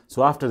Bitcoin.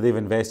 So after they've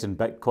invested in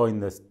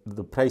Bitcoin,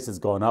 the price has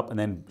gone up and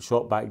then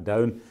shot back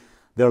down.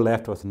 They're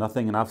left with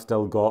nothing, and I've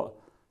still got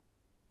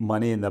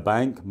money in the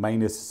bank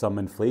minus some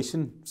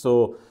inflation.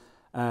 So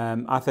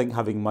I think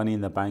having money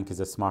in the bank is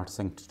the smartest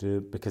thing to do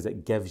because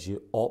it gives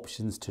you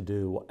options to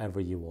do whatever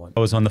you want.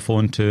 I was on the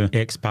phone to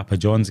ex-Papa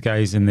John's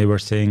guys, and they were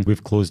saying,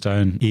 we've closed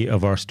down 8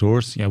 of our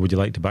stores. Yeah, would you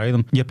like to buy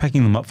them? You're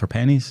picking them up for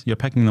pennies. You're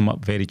picking them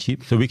up very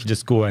cheap. So we could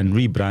just go and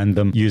rebrand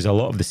them, use a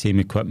lot of the same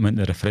equipment,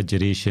 the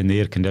refrigeration,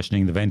 the air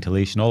conditioning, the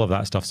ventilation, all of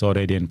that stuff's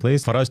already in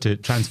place. For us to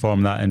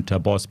transform that into a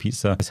Boss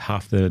Pizza is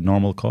half the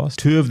normal cost.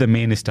 2 of the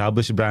main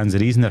established brands, the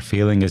reason they're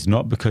failing is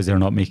not because they're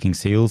not making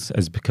sales,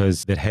 is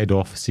because their head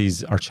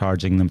offices are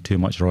charging them too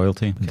much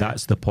royalty. Okay.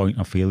 That's the point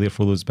of failure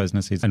for those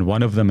businesses. And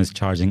one of them is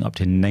charging up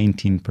to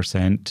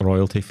 19%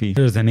 royalty fee.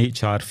 There's an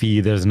HR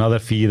fee, there's another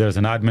fee, there's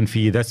an admin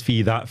fee, this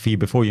fee, that fee.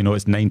 Before you know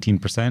it's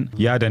 19%.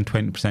 You add in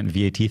 20%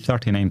 VAT,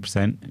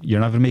 39%, you're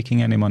never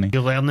making any money.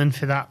 You're learning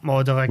for that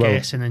model, I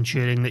guess, and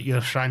ensuring that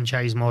your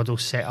franchise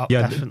model's set up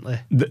differently.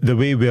 The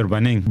way we're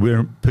winning,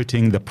 we're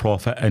putting the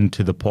profit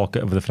into the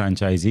pocket of the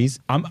franchisees.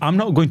 I'm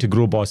not going to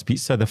grow Boss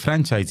Pizza. The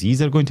franchisees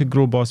are going to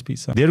grow Boss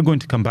Pizza. They're going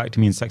to come back to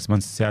me in 6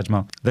 months and say,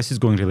 Ajmal, this is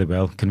going really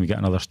well. Can we get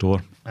another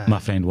store? My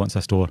friend wants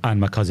a store and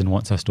my cousin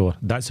wants a store.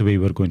 That's the way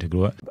we're going to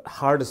grow it. The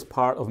hardest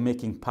part of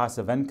making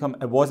passive income,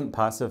 it wasn't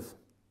passive.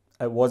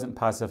 It wasn't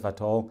passive at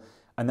all.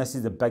 And this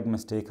is a big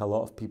mistake a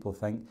lot of people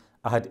think.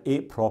 I had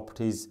 8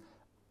 properties.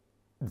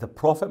 The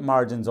profit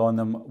margins on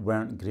them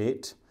weren't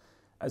great.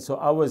 So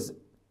I was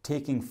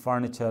taking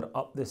furniture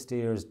up the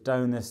stairs,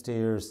 down the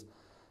stairs,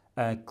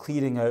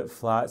 clearing out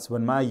flats.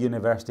 When my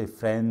university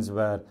friends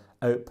were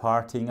out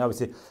partying, I would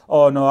say,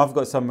 oh no, I've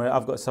got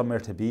somewhere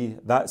to be.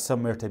 That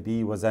somewhere to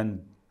be was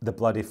in the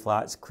bloody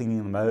flats, cleaning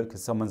them out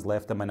because someone's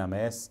left them in a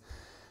mess.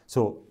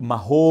 So my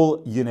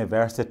whole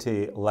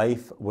university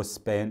life was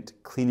spent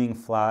cleaning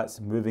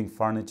flats, moving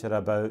furniture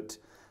about,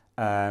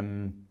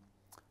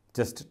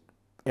 just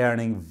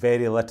earning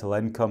very little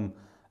income.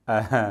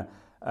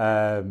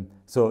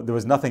 So there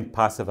was nothing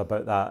passive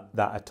about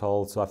that at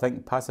all. So I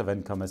think passive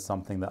income is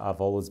something that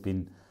I've always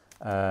been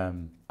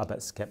a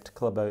bit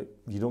skeptical about.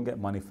 You don't get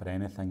money for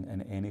anything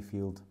in any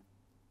field.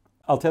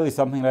 I'll tell you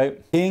something,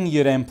 right? Paying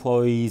your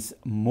employees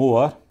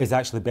more is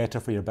actually better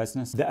for your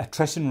business. The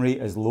attrition rate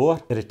is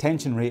lower, the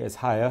retention rate is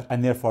higher,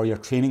 and therefore your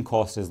training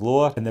cost is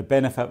lower. And the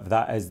benefit of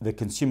that is the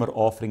consumer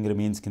offering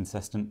remains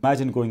consistent.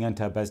 Imagine going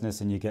into a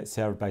business and you get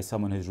served by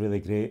someone who's really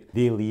great.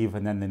 They leave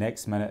and then the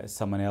next minute it's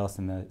someone else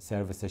and the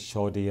service is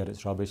shoddy or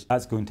it's rubbish.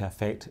 That's going to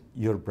affect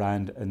your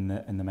brand in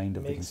the mind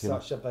of the consumer.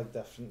 Makes such a big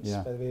difference,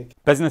 by the way.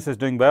 Business is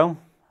doing well.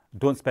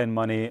 Don't spend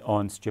money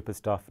on stupid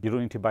stuff. You don't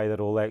need to buy the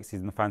Rolexes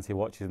and the fancy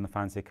watches and the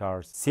fancy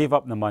cars. Save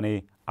up the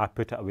money, I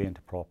put it away into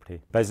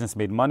property. Business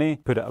made money,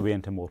 put it away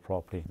into more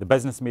property. The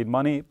business made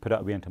money, put it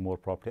away into more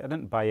property. I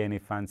didn't buy any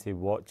fancy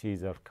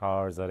watches or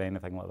cars or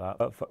anything like that.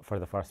 But for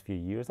the first few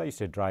years, I used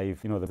to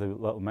drive, you know, the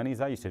little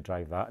minis, I used to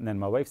drive that. And then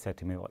my wife said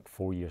to me like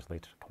 4 years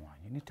later, come on,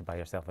 you need to buy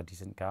yourself a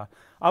decent car.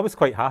 I was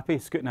quite happy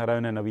scooting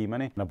around in a wee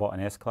mini, and I bought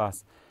an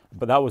S-Class.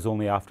 But that was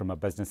only after my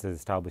business is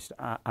established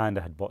and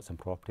I had bought some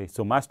property.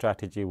 So my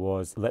strategy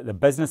was let the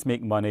business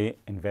make money,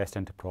 invest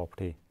into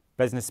property.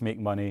 Business make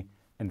money,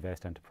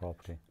 invest into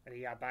property. Are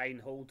you a buy and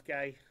hold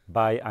guy?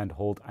 Buy and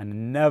hold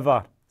and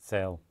never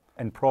sell.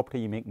 In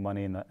property, you make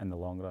money in the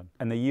long run.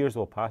 And the years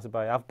will pass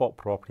by. I've bought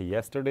property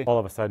yesterday. All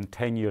of a sudden,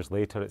 10 years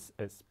later,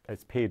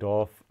 it's paid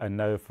off. And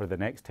now for the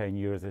next 10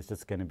 years, it's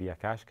just going to be a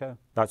cash cow.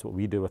 That's what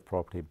we do with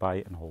property, buy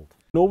and hold.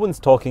 No one's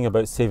talking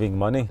about saving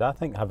money. I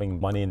think having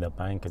money in the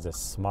bank is the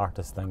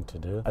smartest thing to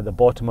do. At the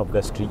bottom of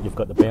this street, you've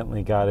got the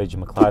Bentley garage,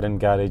 McLaren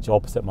garage.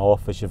 Opposite my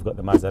office, you've got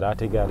the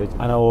Maserati garage.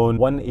 And I own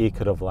 1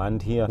 acre of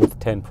land here with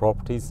 10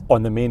 properties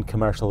on the main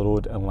commercial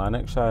road in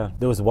Lanarkshire.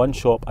 There was one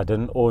shop I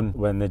didn't own.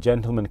 When the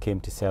gentleman came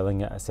to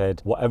selling it, I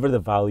said, whatever the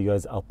value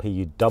is, I'll pay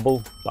you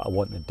double, but I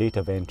want the date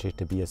of entry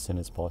to be as soon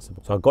as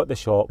possible. So I got the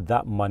shop.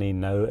 That money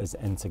now is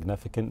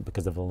insignificant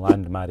because of the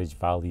land marriage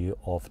value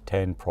of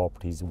 10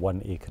 properties,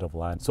 1 acre of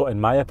land. So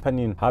in my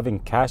opinion, having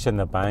cash in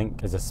the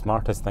bank is the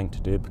smartest thing to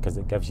do because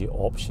it gives you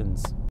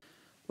options.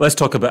 Let's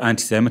talk about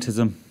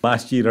anti-Semitism.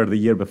 Last year or the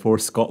year before,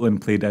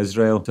 Scotland played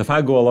Israel. So if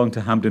I go along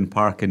to Hampden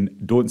Park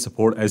and don't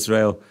support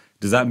Israel,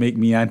 does that make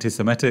me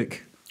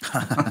anti-Semitic?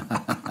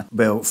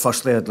 Well,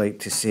 firstly, I'd like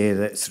to say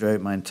that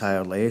throughout my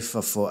entire life,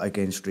 I've fought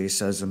against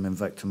racism and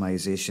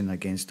victimisation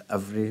against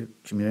every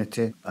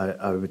community.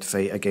 I would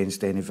fight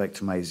against any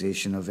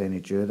victimisation of any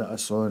Jew that I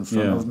saw in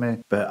front of me.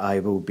 But I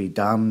will be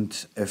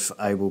damned if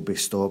I will be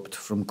stopped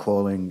from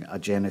calling a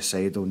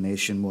genocidal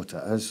nation what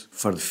it is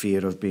for the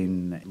fear of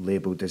being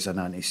labelled as an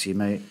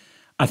anti-Semite.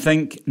 I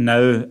think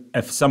now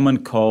if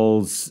someone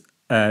calls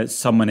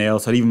someone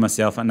else, or even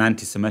myself, an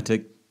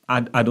anti-Semitic,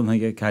 I don't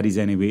think it carries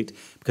any weight,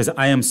 because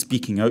I am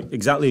speaking out,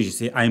 exactly as you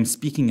say, I am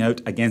speaking out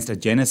against a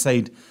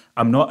genocide.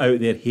 I'm not out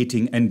there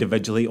hating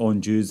individually on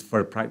Jews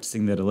for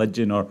practicing their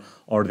religion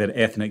or their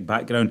ethnic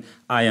background.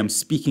 I am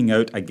speaking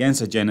out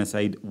against a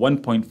genocide,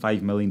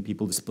 1.5 million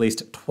people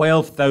displaced,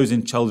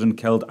 12,000 children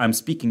killed. I'm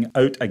speaking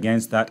out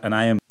against that, and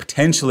I am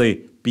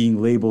potentially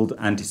being labelled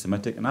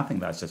anti-Semitic, and I think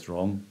that's just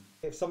wrong.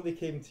 If somebody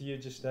came to you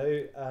just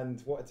now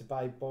and wanted to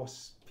buy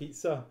Boss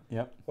Pizza,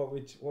 what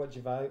would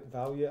you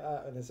value it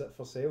at, and is it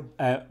for sale?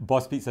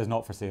 Boss Pizza is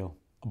not for sale.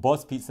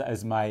 Boss Pizza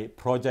is my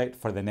project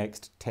for the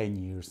next 10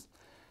 years,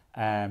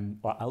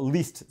 or at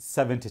least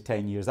 7 to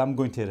 10 years. I'm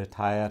going to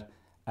retire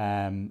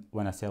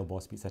when I sell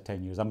Boss Pizza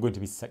 10 years. I'm going to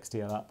be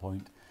 60 at that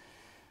point.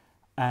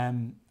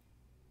 I'm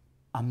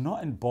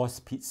not in Boss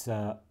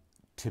Pizza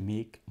to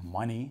make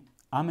money.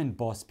 I'm in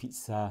Boss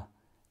Pizza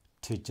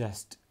to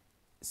just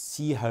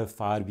see how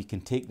far we can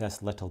take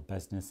this little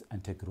business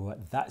and to grow it.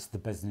 That's the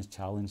business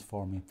challenge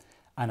for me.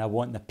 And I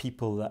want the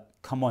people that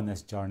come on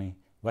this journey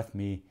with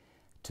me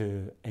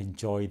to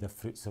enjoy the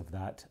fruits of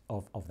that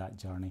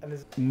journey.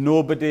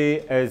 Nobody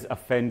is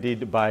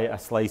offended by a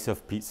slice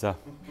of pizza.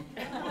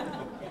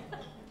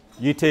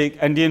 You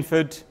take Indian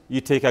food, you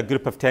take a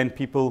group of 10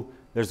 people,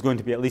 there's going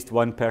to be at least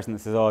one person that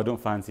says, oh, I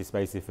don't fancy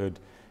spicy food.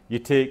 You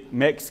take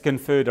Mexican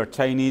food or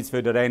Chinese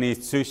food or any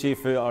sushi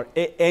food or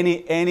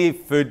any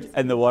food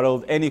in the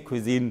world, any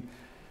cuisine,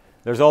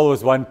 there's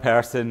always one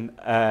person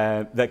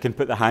that can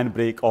put the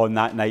handbrake on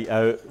that night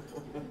out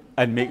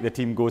and make the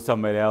team go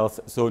somewhere else.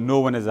 So no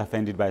one is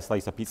offended by a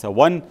slice of pizza.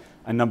 One,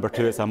 and number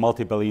two, it's a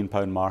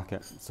multi-billion-pound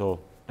market. So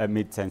it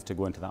made sense to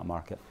go into that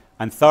market.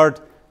 And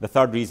third, the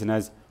third reason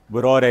is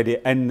we're already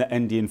in the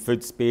Indian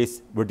food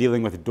space. We're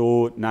dealing with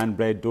dough, naan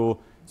bread dough.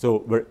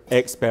 So we're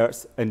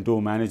experts in dough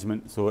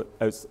management, so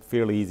it's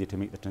fairly easy to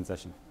make the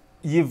transition.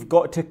 You've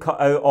got to cut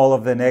out all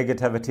of the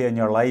negativity in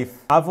your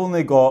life. I've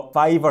only got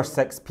 5 or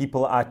 6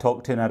 people I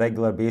talk to on a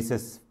regular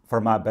basis for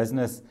my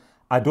business.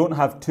 I don't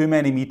have too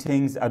many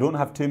meetings. I don't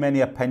have too many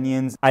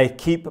opinions. I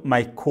keep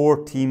my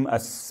core team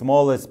as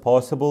small as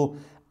possible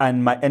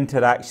and my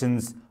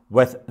interactions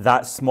with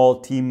that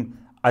small team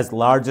as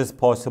large as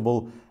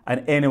possible.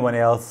 And anyone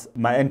else,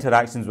 my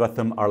interactions with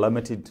them are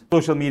limited.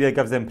 Social media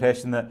gives the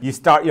impression that you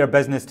start your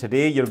business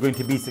today, you're going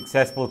to be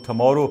successful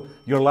tomorrow,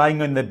 you're lying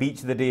on the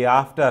beach the day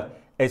after.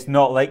 It's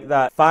not like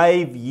that.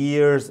 5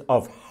 years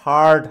of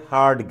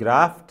hard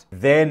graft,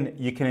 then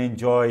you can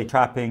enjoy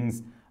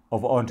trappings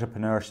of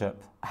entrepreneurship.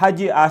 Had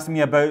you asked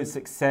me about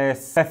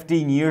success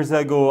 15 years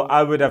ago,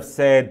 I would have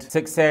said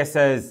success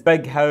is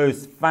big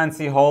house,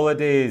 fancy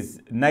holidays,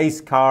 nice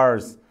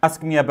cars.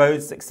 Ask me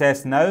about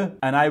success now,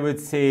 and I would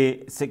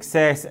say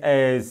success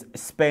is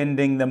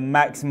spending the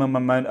maximum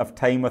amount of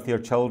time with your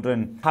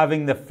children,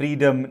 having the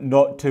freedom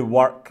not to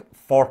work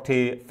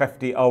 40,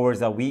 50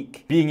 hours a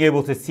week, being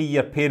able to see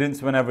your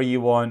parents whenever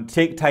you want,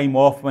 take time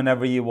off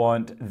whenever you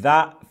want.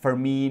 That, for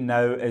me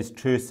now, is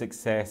true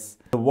success.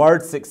 The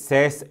word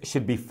success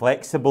should be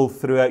flexible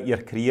throughout your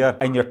career.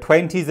 In your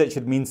 20s, it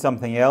should mean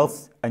something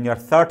else. In your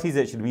 30s,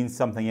 it should mean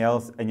something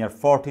else. In your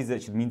 40s,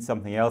 it should mean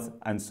something else,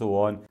 and so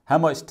on. How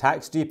much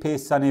tax do you pay,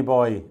 sonny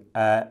boy?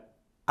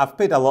 I've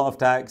paid a lot of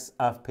tax.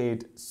 I've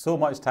paid so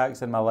much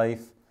tax in my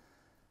life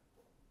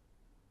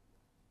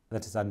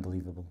that is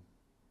unbelievable.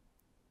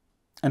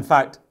 In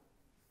fact,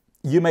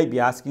 you might be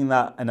asking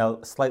that in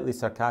a slightly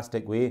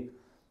sarcastic way,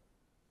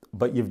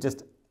 but you've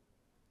just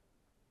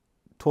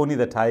Tony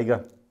the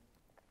Tiger.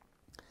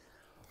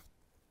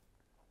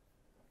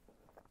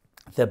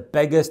 The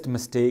biggest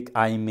mistake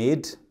I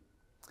made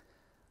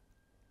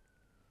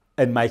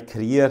in my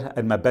career,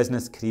 in my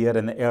business career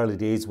in the early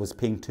days, was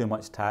paying too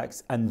much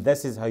tax. And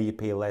this is how you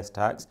pay less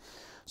tax.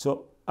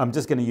 So I'm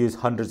just going to use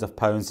hundreds of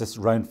pounds, just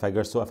round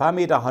figures. So if I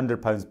made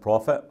 £100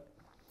 profit,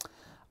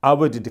 I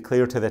would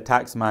declare to the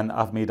tax man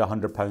I've made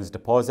 £100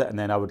 deposit, and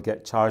then I would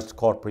get charged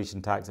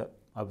corporation tax.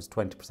 I was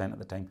 20% at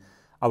the time.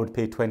 I would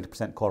pay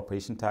 20%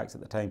 corporation tax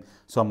at the time.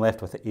 So I'm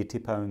left with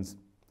 £80.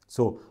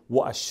 So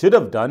what I should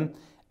have done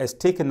is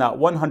taken that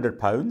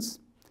 £100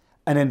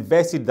 and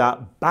invested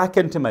that back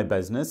into my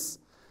business,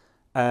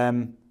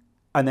 and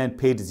then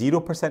paid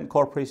 0%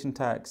 corporation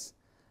tax.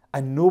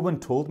 And no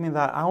one told me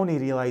that. I only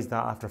realised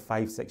that after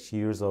 5, 6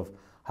 years of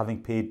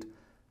having paid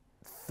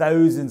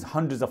thousands,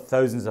 hundreds of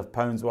thousands of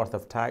pounds worth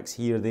of tax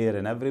here, there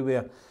and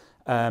everywhere.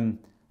 Tax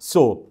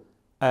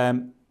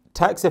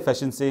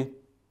efficiency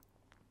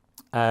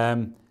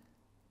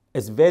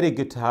is very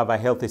good to have a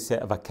healthy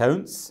set of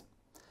accounts,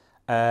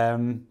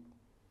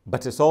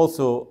 but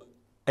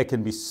it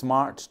can be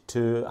smart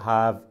to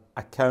have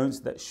accounts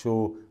that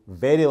show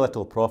very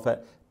little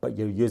profit, but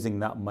you're using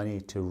that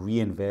money to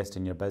reinvest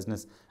in your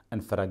business.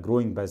 And for a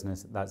growing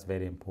business, that's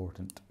very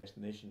important.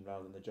 Destination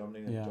rather than the journey,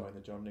 enjoying the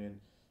journey and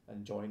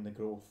enjoying the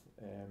growth.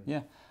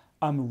 Yeah,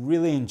 I'm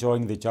really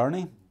enjoying the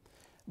journey.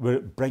 We're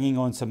bringing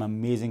on some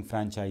amazing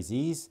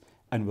franchisees,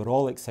 and we're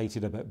all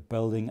excited about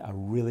building a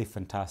really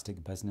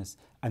fantastic business.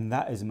 And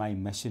that is my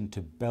mission,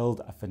 to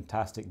build a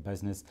fantastic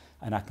business.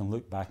 And I can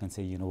look back and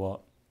say, you know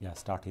what, yeah, I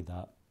started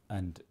that,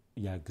 and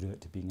yeah, grew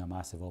it to being a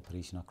massive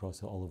operation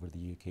across all over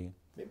the UK.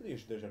 Maybe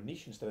there's a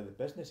niche instead of the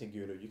business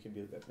guru. You can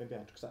be maybe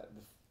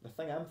the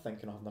thing I'm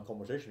thinking of in the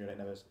conversation right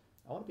now is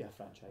I want to be a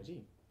franchisee,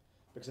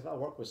 because if I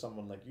work with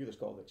someone like you that's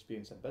got all the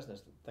experience in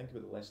business, think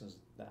about the lessons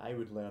that I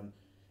would learn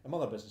in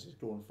other businesses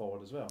going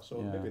forward as well.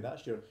 So maybe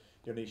that's your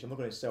niche. I'm not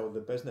going to sell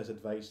the business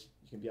advice.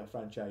 You can be a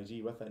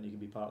franchisee with it, and you can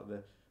be part of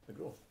the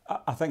growth.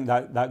 I think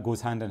that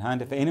goes hand in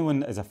hand. If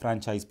anyone is a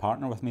franchise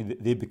partner with me,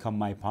 they become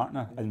my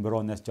partner, and we're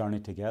on this journey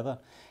together.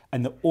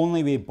 And the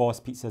only way Boss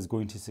Pizza is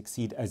going to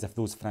succeed is if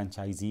those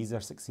franchisees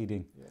are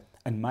succeeding. Yeah.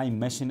 And my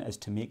mission is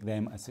to make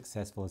them as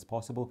successful as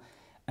possible.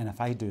 And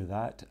if I do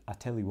that, I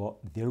tell you what,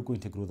 they're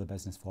going to grow the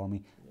business for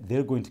me. Yeah.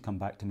 They're going to come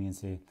back to me and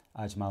say,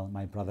 Ajmal,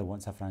 my brother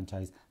wants a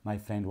franchise, my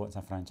friend wants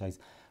a franchise.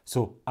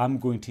 So I'm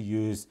going to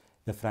use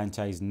the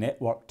franchise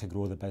network to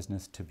grow the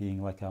business to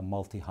being like a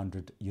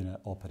multi-hundred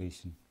unit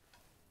operation.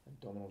 And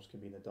Domino's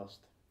can be in the dust.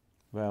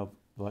 Well,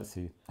 let's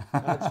see.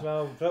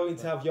 Ajmal, brilliant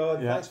to have you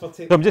on. Yeah. Thanks for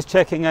taking. So I'm just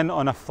checking in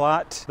on a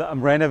flat that I'm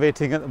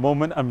renovating at the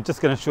moment. I'm just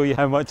going to show you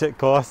how much it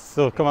costs.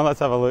 So come on, let's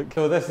have a look.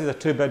 So this is a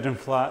 2-bedroom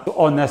flat. So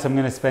on this, I'm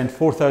going to spend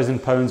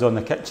 £4,000 on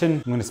the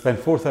kitchen. I'm going to spend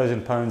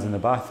 £4,000 in the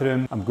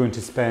bathroom. I'm going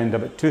to spend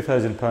about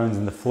 £2,000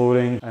 in the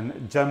flooring.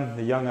 And Jim,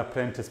 the young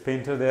apprentice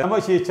painter there. How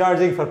much are you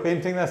charging for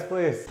painting this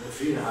place?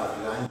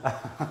 £3.5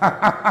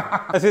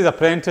 grand. This is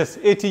apprentice,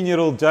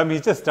 18-year-old Jim.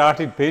 He's just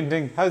started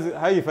painting. How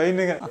are you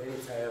finding it? Very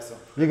tiresome.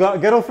 You got a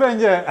girlfriend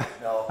yet?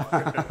 No.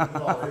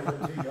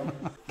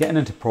 Getting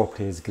into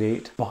property is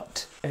great,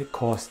 but it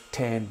costs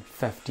 10,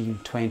 15,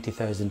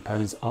 20,000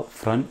 pounds up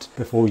front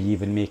before you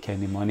even make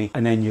any money,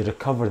 and then you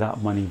recover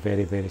that money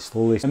very, very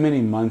slowly. How many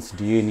months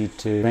do you need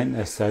to rent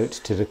this out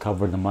to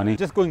recover the money?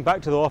 Just going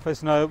back to the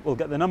office now, we'll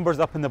get the numbers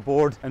up on the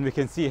board and we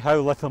can see how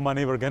little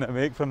money we're going to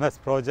make from this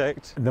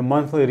project. The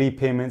monthly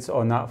repayments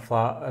on that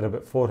flat are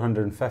about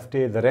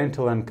 450. The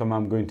rental income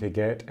I'm going to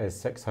get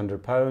is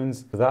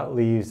 £600. So that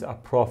leaves a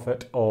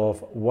profit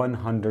of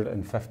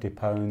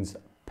 £150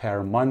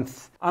 per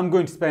month. I'm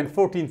going to spend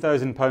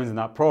 £14,000 in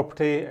that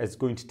property. It's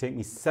going to take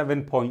me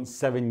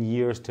 7.7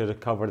 years to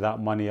recover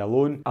that money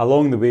alone.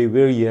 Along the way,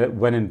 where you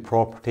win in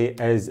property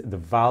is the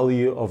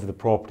value of the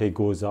property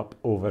goes up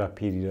over a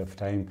period of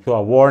time. So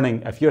a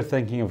warning, if you're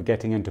thinking of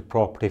getting into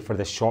property for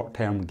the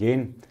short-term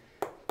gain,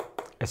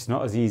 it's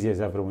not as easy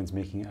as everyone's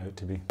making it out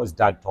to be. What's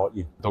Dad taught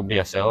you? Don't be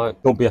a sellout.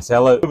 Don't be a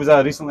sellout. Who was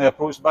I recently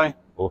approached by?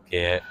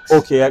 OKX.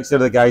 OKX, they're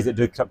the guys that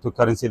do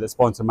cryptocurrency that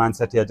sponsor Man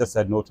City. I just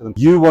said no to them.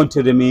 You want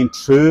to remain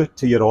true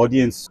to your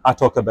audience. I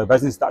talk about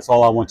business, that's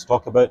all I want to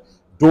talk about.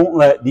 Don't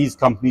let these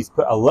companies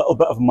put a little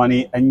bit of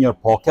money in your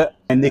pocket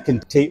and they can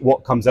take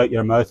what comes out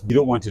your mouth. You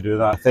don't want to do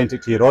that.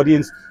 Authentic to your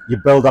audience, you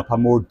build up a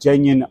more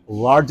genuine,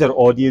 larger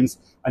audience,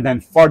 and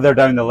then further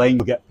down the line,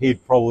 you'll get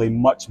paid probably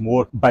much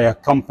more by a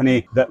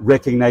company that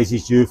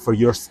recognizes you for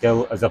your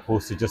skill as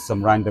opposed to just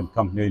some random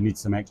company who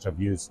needs some extra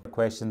views.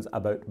 Questions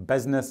about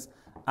business,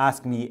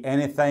 ask me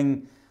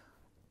anything.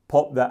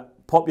 Pop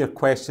your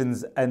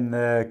questions in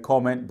the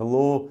comment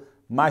below.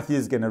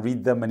 Matthew's going to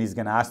read them and he's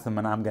going to ask them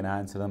and I'm going to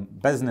answer them.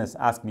 Business,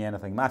 ask me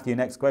anything. Matthew,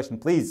 next question,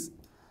 please.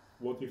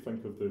 What do you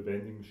think of the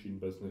vending machine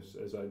business?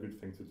 Is that a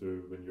good thing to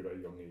do when you're at a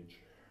young age?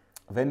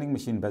 Vending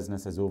machine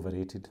business is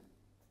overrated.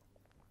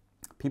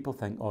 People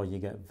think, oh, you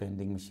get a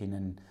vending machine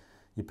and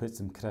you put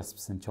some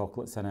crisps and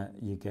chocolates in it,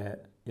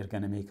 you're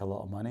going to make a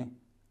lot of money.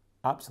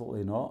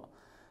 Absolutely not.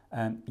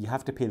 You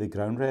have to pay the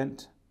ground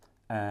rent.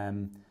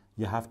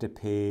 You have to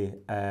pay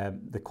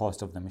the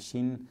cost of the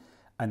machine.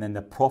 And then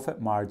the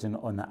profit margin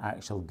on the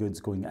actual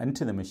goods going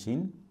into the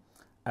machine,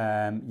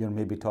 you're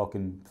maybe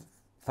talking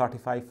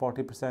 35,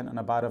 40% on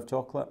a bar of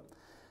chocolate.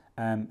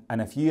 And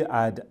if you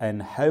add in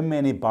how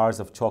many bars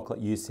of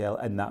chocolate you sell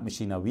in that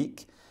machine a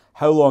week,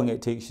 how long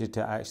it takes you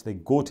to actually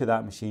go to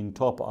that machine,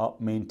 top it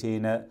up,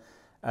 maintain it,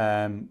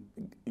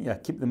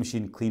 keep the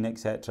machine clean,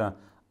 etc.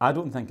 I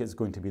don't think it's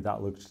going to be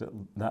that lucrative.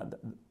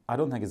 I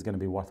don't think it's going to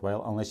be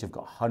worthwhile unless you've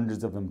got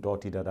hundreds of them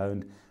dotted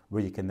around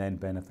where you can then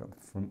benefit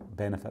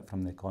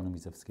from the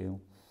economies of scale.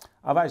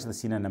 I've actually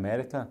seen in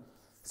America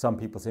some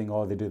people saying,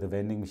 oh, they do the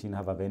vending machine,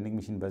 have a vending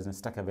machine business,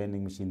 stick a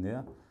vending machine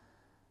there.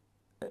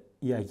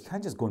 Yeah, you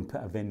can't just go and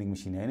put a vending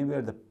machine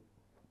anywhere.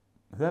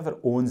 Whoever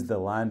owns the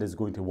land is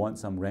going to want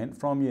some rent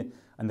from you,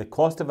 and the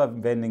cost of a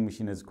vending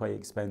machine is quite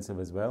expensive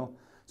as well.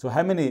 So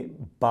how many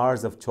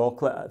bars of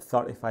chocolate at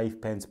 35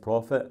 pence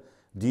profit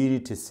do you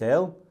need to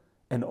sell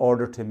in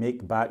order to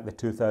make back the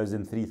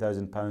 £2,000,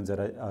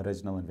 £3,000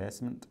 original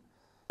investment?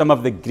 Some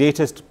of the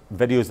greatest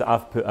videos that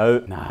I've put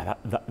out,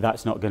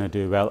 that's not going to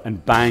do well,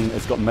 and bang,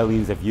 it's got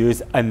millions of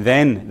views. And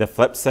then the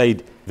flip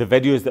side, the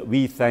videos that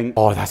we think,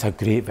 oh, that's a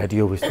great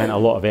video, we spent a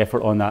lot of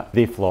effort on that,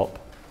 they flop.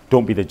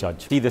 don't be the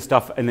judge. See, the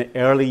stuff in the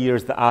early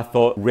years that I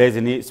thought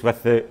resonates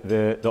with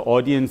the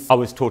audience, I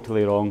was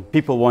totally wrong.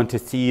 People want to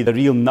see the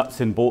real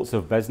nuts and bolts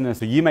of business.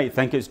 So you might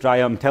think it's dry.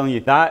 I'm telling you,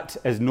 that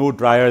is no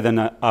drier than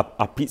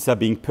a pizza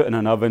being put in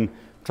an oven,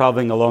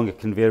 travelling along a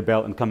conveyor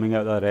belt and coming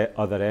out the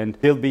other end.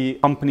 There'll be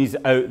companies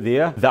out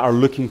there that are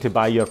looking to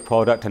buy your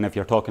product, and if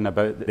you're talking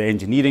about the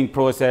engineering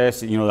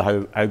process, you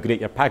know, how great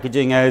your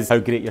packaging is, how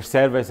great your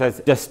service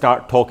is, just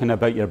start talking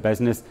about your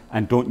business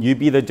and don't you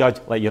be the judge,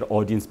 let your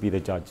audience be the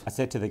judge. I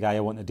said to the guy,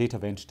 I want the date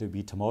of entry to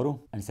be tomorrow,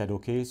 and he said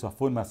okay, so I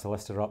phoned my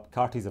solicitor up,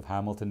 Carties of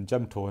Hamilton,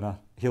 Jim Toner,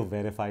 he'll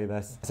verify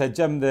this. I said,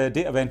 Jim, the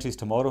date of entry is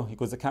tomorrow. He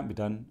goes, it can't be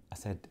done. I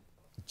said,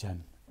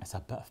 Jim, it's a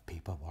bit of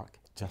paperwork,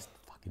 just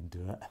fucking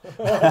do it.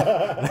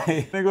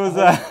 Right. He goes,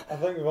 I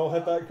think we've all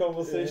had that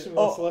conversation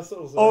with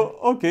solicitors.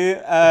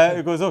 Okay.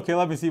 He goes, okay,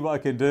 let me see what I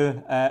can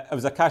do. It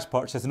was a cash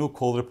purchase, no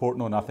call report,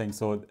 no nothing,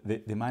 so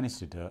they managed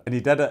to do it. And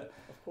he did it.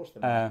 Of course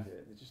they managed to do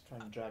it. They just try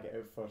and drag it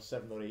out for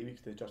 7 or 8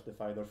 weeks to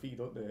justify their fee,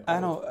 don't they? I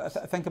know,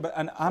 think about it,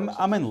 and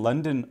I'm in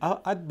London.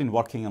 I'd been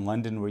working in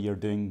London where you're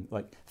doing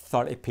like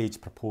 30-page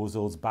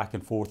proposals back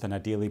and forth on a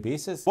daily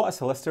basis. What a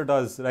solicitor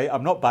does, right?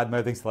 I'm not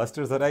bad-mouthing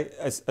solicitors, right?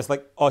 It's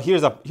like, oh,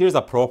 here's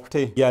a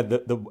property. Yeah,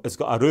 it's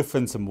got a roof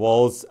and some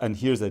walls, and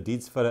here's the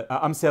deeds for it.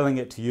 I'm selling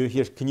it to you.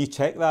 Here, can you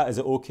check that? Is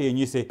it okay? And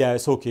you say, yeah,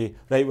 it's okay.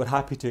 Right, we're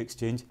happy to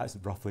exchange. That's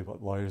roughly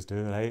what lawyers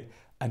do, right?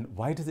 And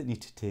why does it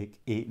need to take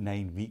 8,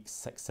 9 weeks,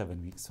 6,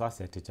 7 weeks? So I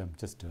said to Jim,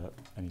 just do it,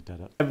 and he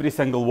did it. Every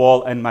single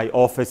wall in my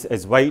office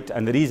is white,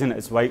 and the reason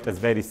it's white is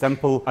very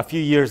simple. A few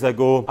years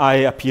ago, I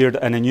appeared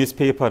in a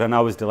newspaper, and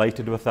I was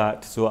delighted with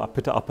that, so I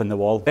put it up on the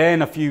wall.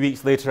 Then a few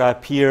weeks later, I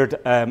appeared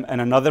in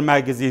another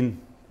magazine.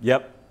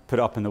 Yep, put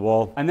it up on the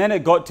wall. And then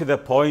it got to the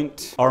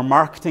point, our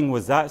marketing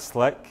was that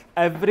slick.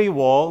 Every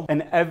wall,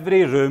 in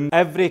every room,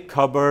 every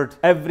cupboard,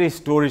 every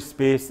storage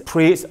space,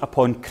 crates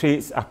upon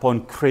crates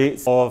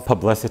of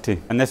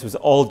publicity. And this was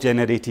all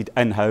generated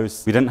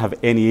in-house. We didn't have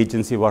any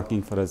agency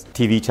working for us,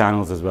 TV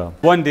channels as well.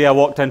 One day I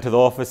walked into the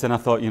office and I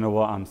thought, you know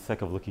what, I'm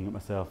sick of looking at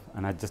myself.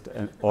 And I just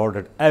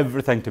ordered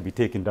everything to be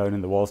taken down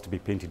and the walls to be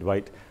painted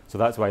white. So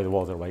that's why the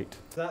walls are white.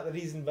 Is that the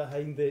reason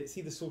behind the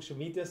social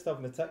media stuff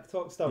and the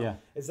TikTok stuff? Yeah.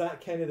 Is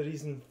that kind of the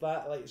reason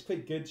that, like, it's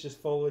quite good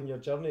just following your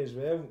journey as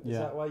well? Is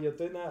that why you're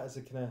doing that? Is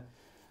it kind of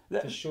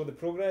to show the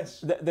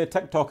progress? The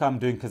TikTok I'm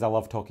doing because I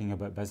love talking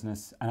about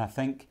business, and I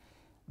think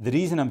the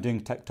reason I'm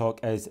doing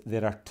TikTok is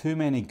there are too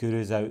many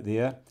gurus out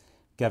there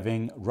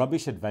giving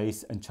rubbish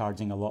advice and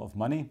charging a lot of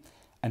money,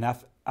 and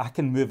if I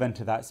can move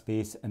into that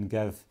space and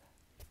give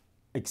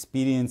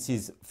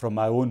experiences from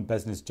my own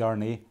business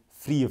journey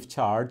free of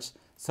charge,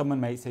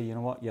 someone might say, you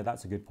know what, yeah,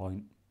 that's a good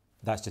point.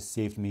 That's just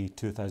saved me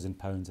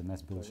 £2,000 in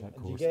this bullshit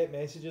course. Do you get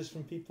messages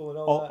from people and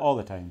all that? All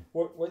the time.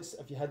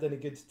 Have you had any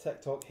good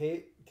TikTok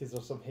hate? Because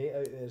there's some hate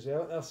out there as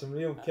well. There's some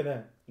real kind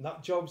of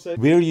nut jobs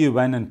out there. Where you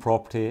win in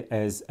property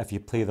is if you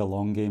play the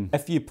long game.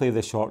 If you play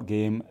the short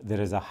game, there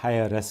is a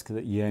higher risk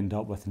that you end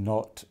up with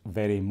not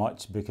very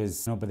much,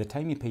 because by the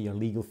time you pay your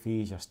legal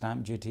fees, your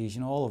stamp duties,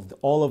 all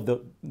of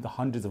the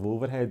hundreds of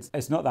overheads,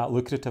 it's not that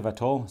lucrative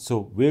at all. So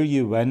where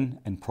you win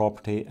in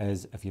property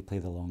is if you play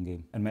the long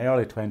game. In my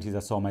early 20s, I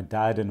saw my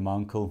dad and my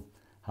uncle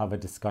have a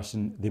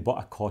discussion. They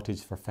bought a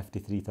cottage for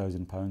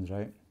 £53,000,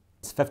 right?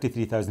 It's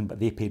 53,000, but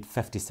they paid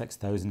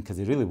 56,000 because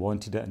they really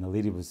wanted it, and the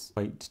lady was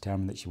quite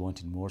determined that she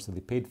wanted more, so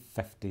they paid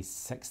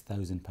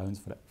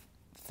 £56,000 for it,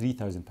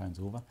 £3,000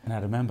 over. And I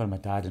remember my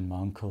dad and my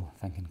uncle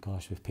thinking,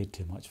 gosh, we've paid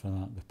too much for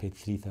that. We've paid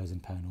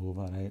 £3,000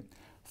 over, right?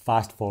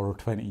 Fast forward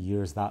 20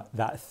 years, that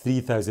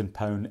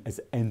 £3,000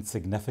 is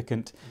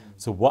insignificant.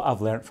 So what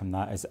I've learned from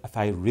that is if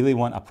I really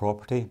want a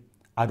property,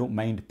 I don't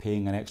mind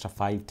paying an extra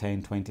 5,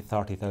 10, 20,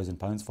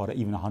 £30,000 for it,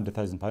 even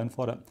 £100,000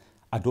 for it.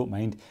 I don't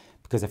mind.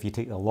 Because if you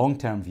take the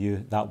long-term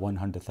view, that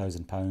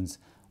 £100,000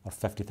 or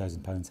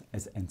 £50,000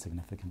 is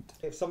insignificant.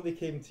 If somebody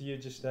came to you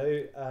just now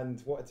and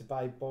wanted to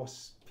buy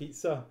Boss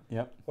Pizza,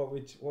 yep, what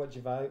would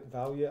you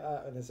value it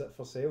at, and is it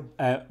for sale?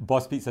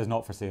 Boss Pizza is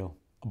not for sale.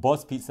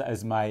 Boss Pizza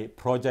is my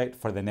project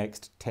for the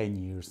next 10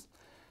 years,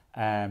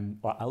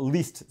 or at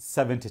least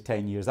 7 to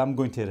 10 years. I'm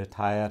going to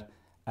retire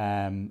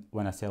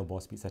when I sell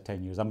Boss Pizza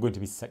 10 years. I'm going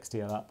to be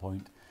 60 at that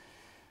point.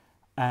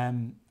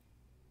 I'm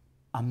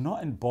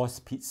not in Boss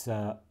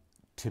Pizza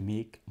to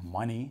make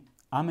money.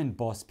 I'm in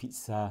Boss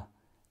Pizza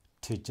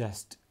to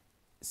just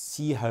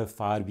see how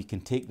far we can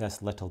take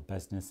this little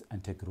business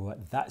and to grow it.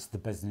 That's the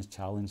business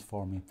challenge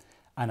for me.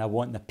 And I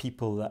want the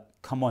people that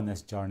come on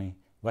this journey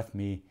with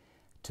me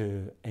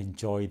to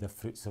enjoy the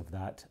fruits of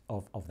that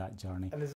journey.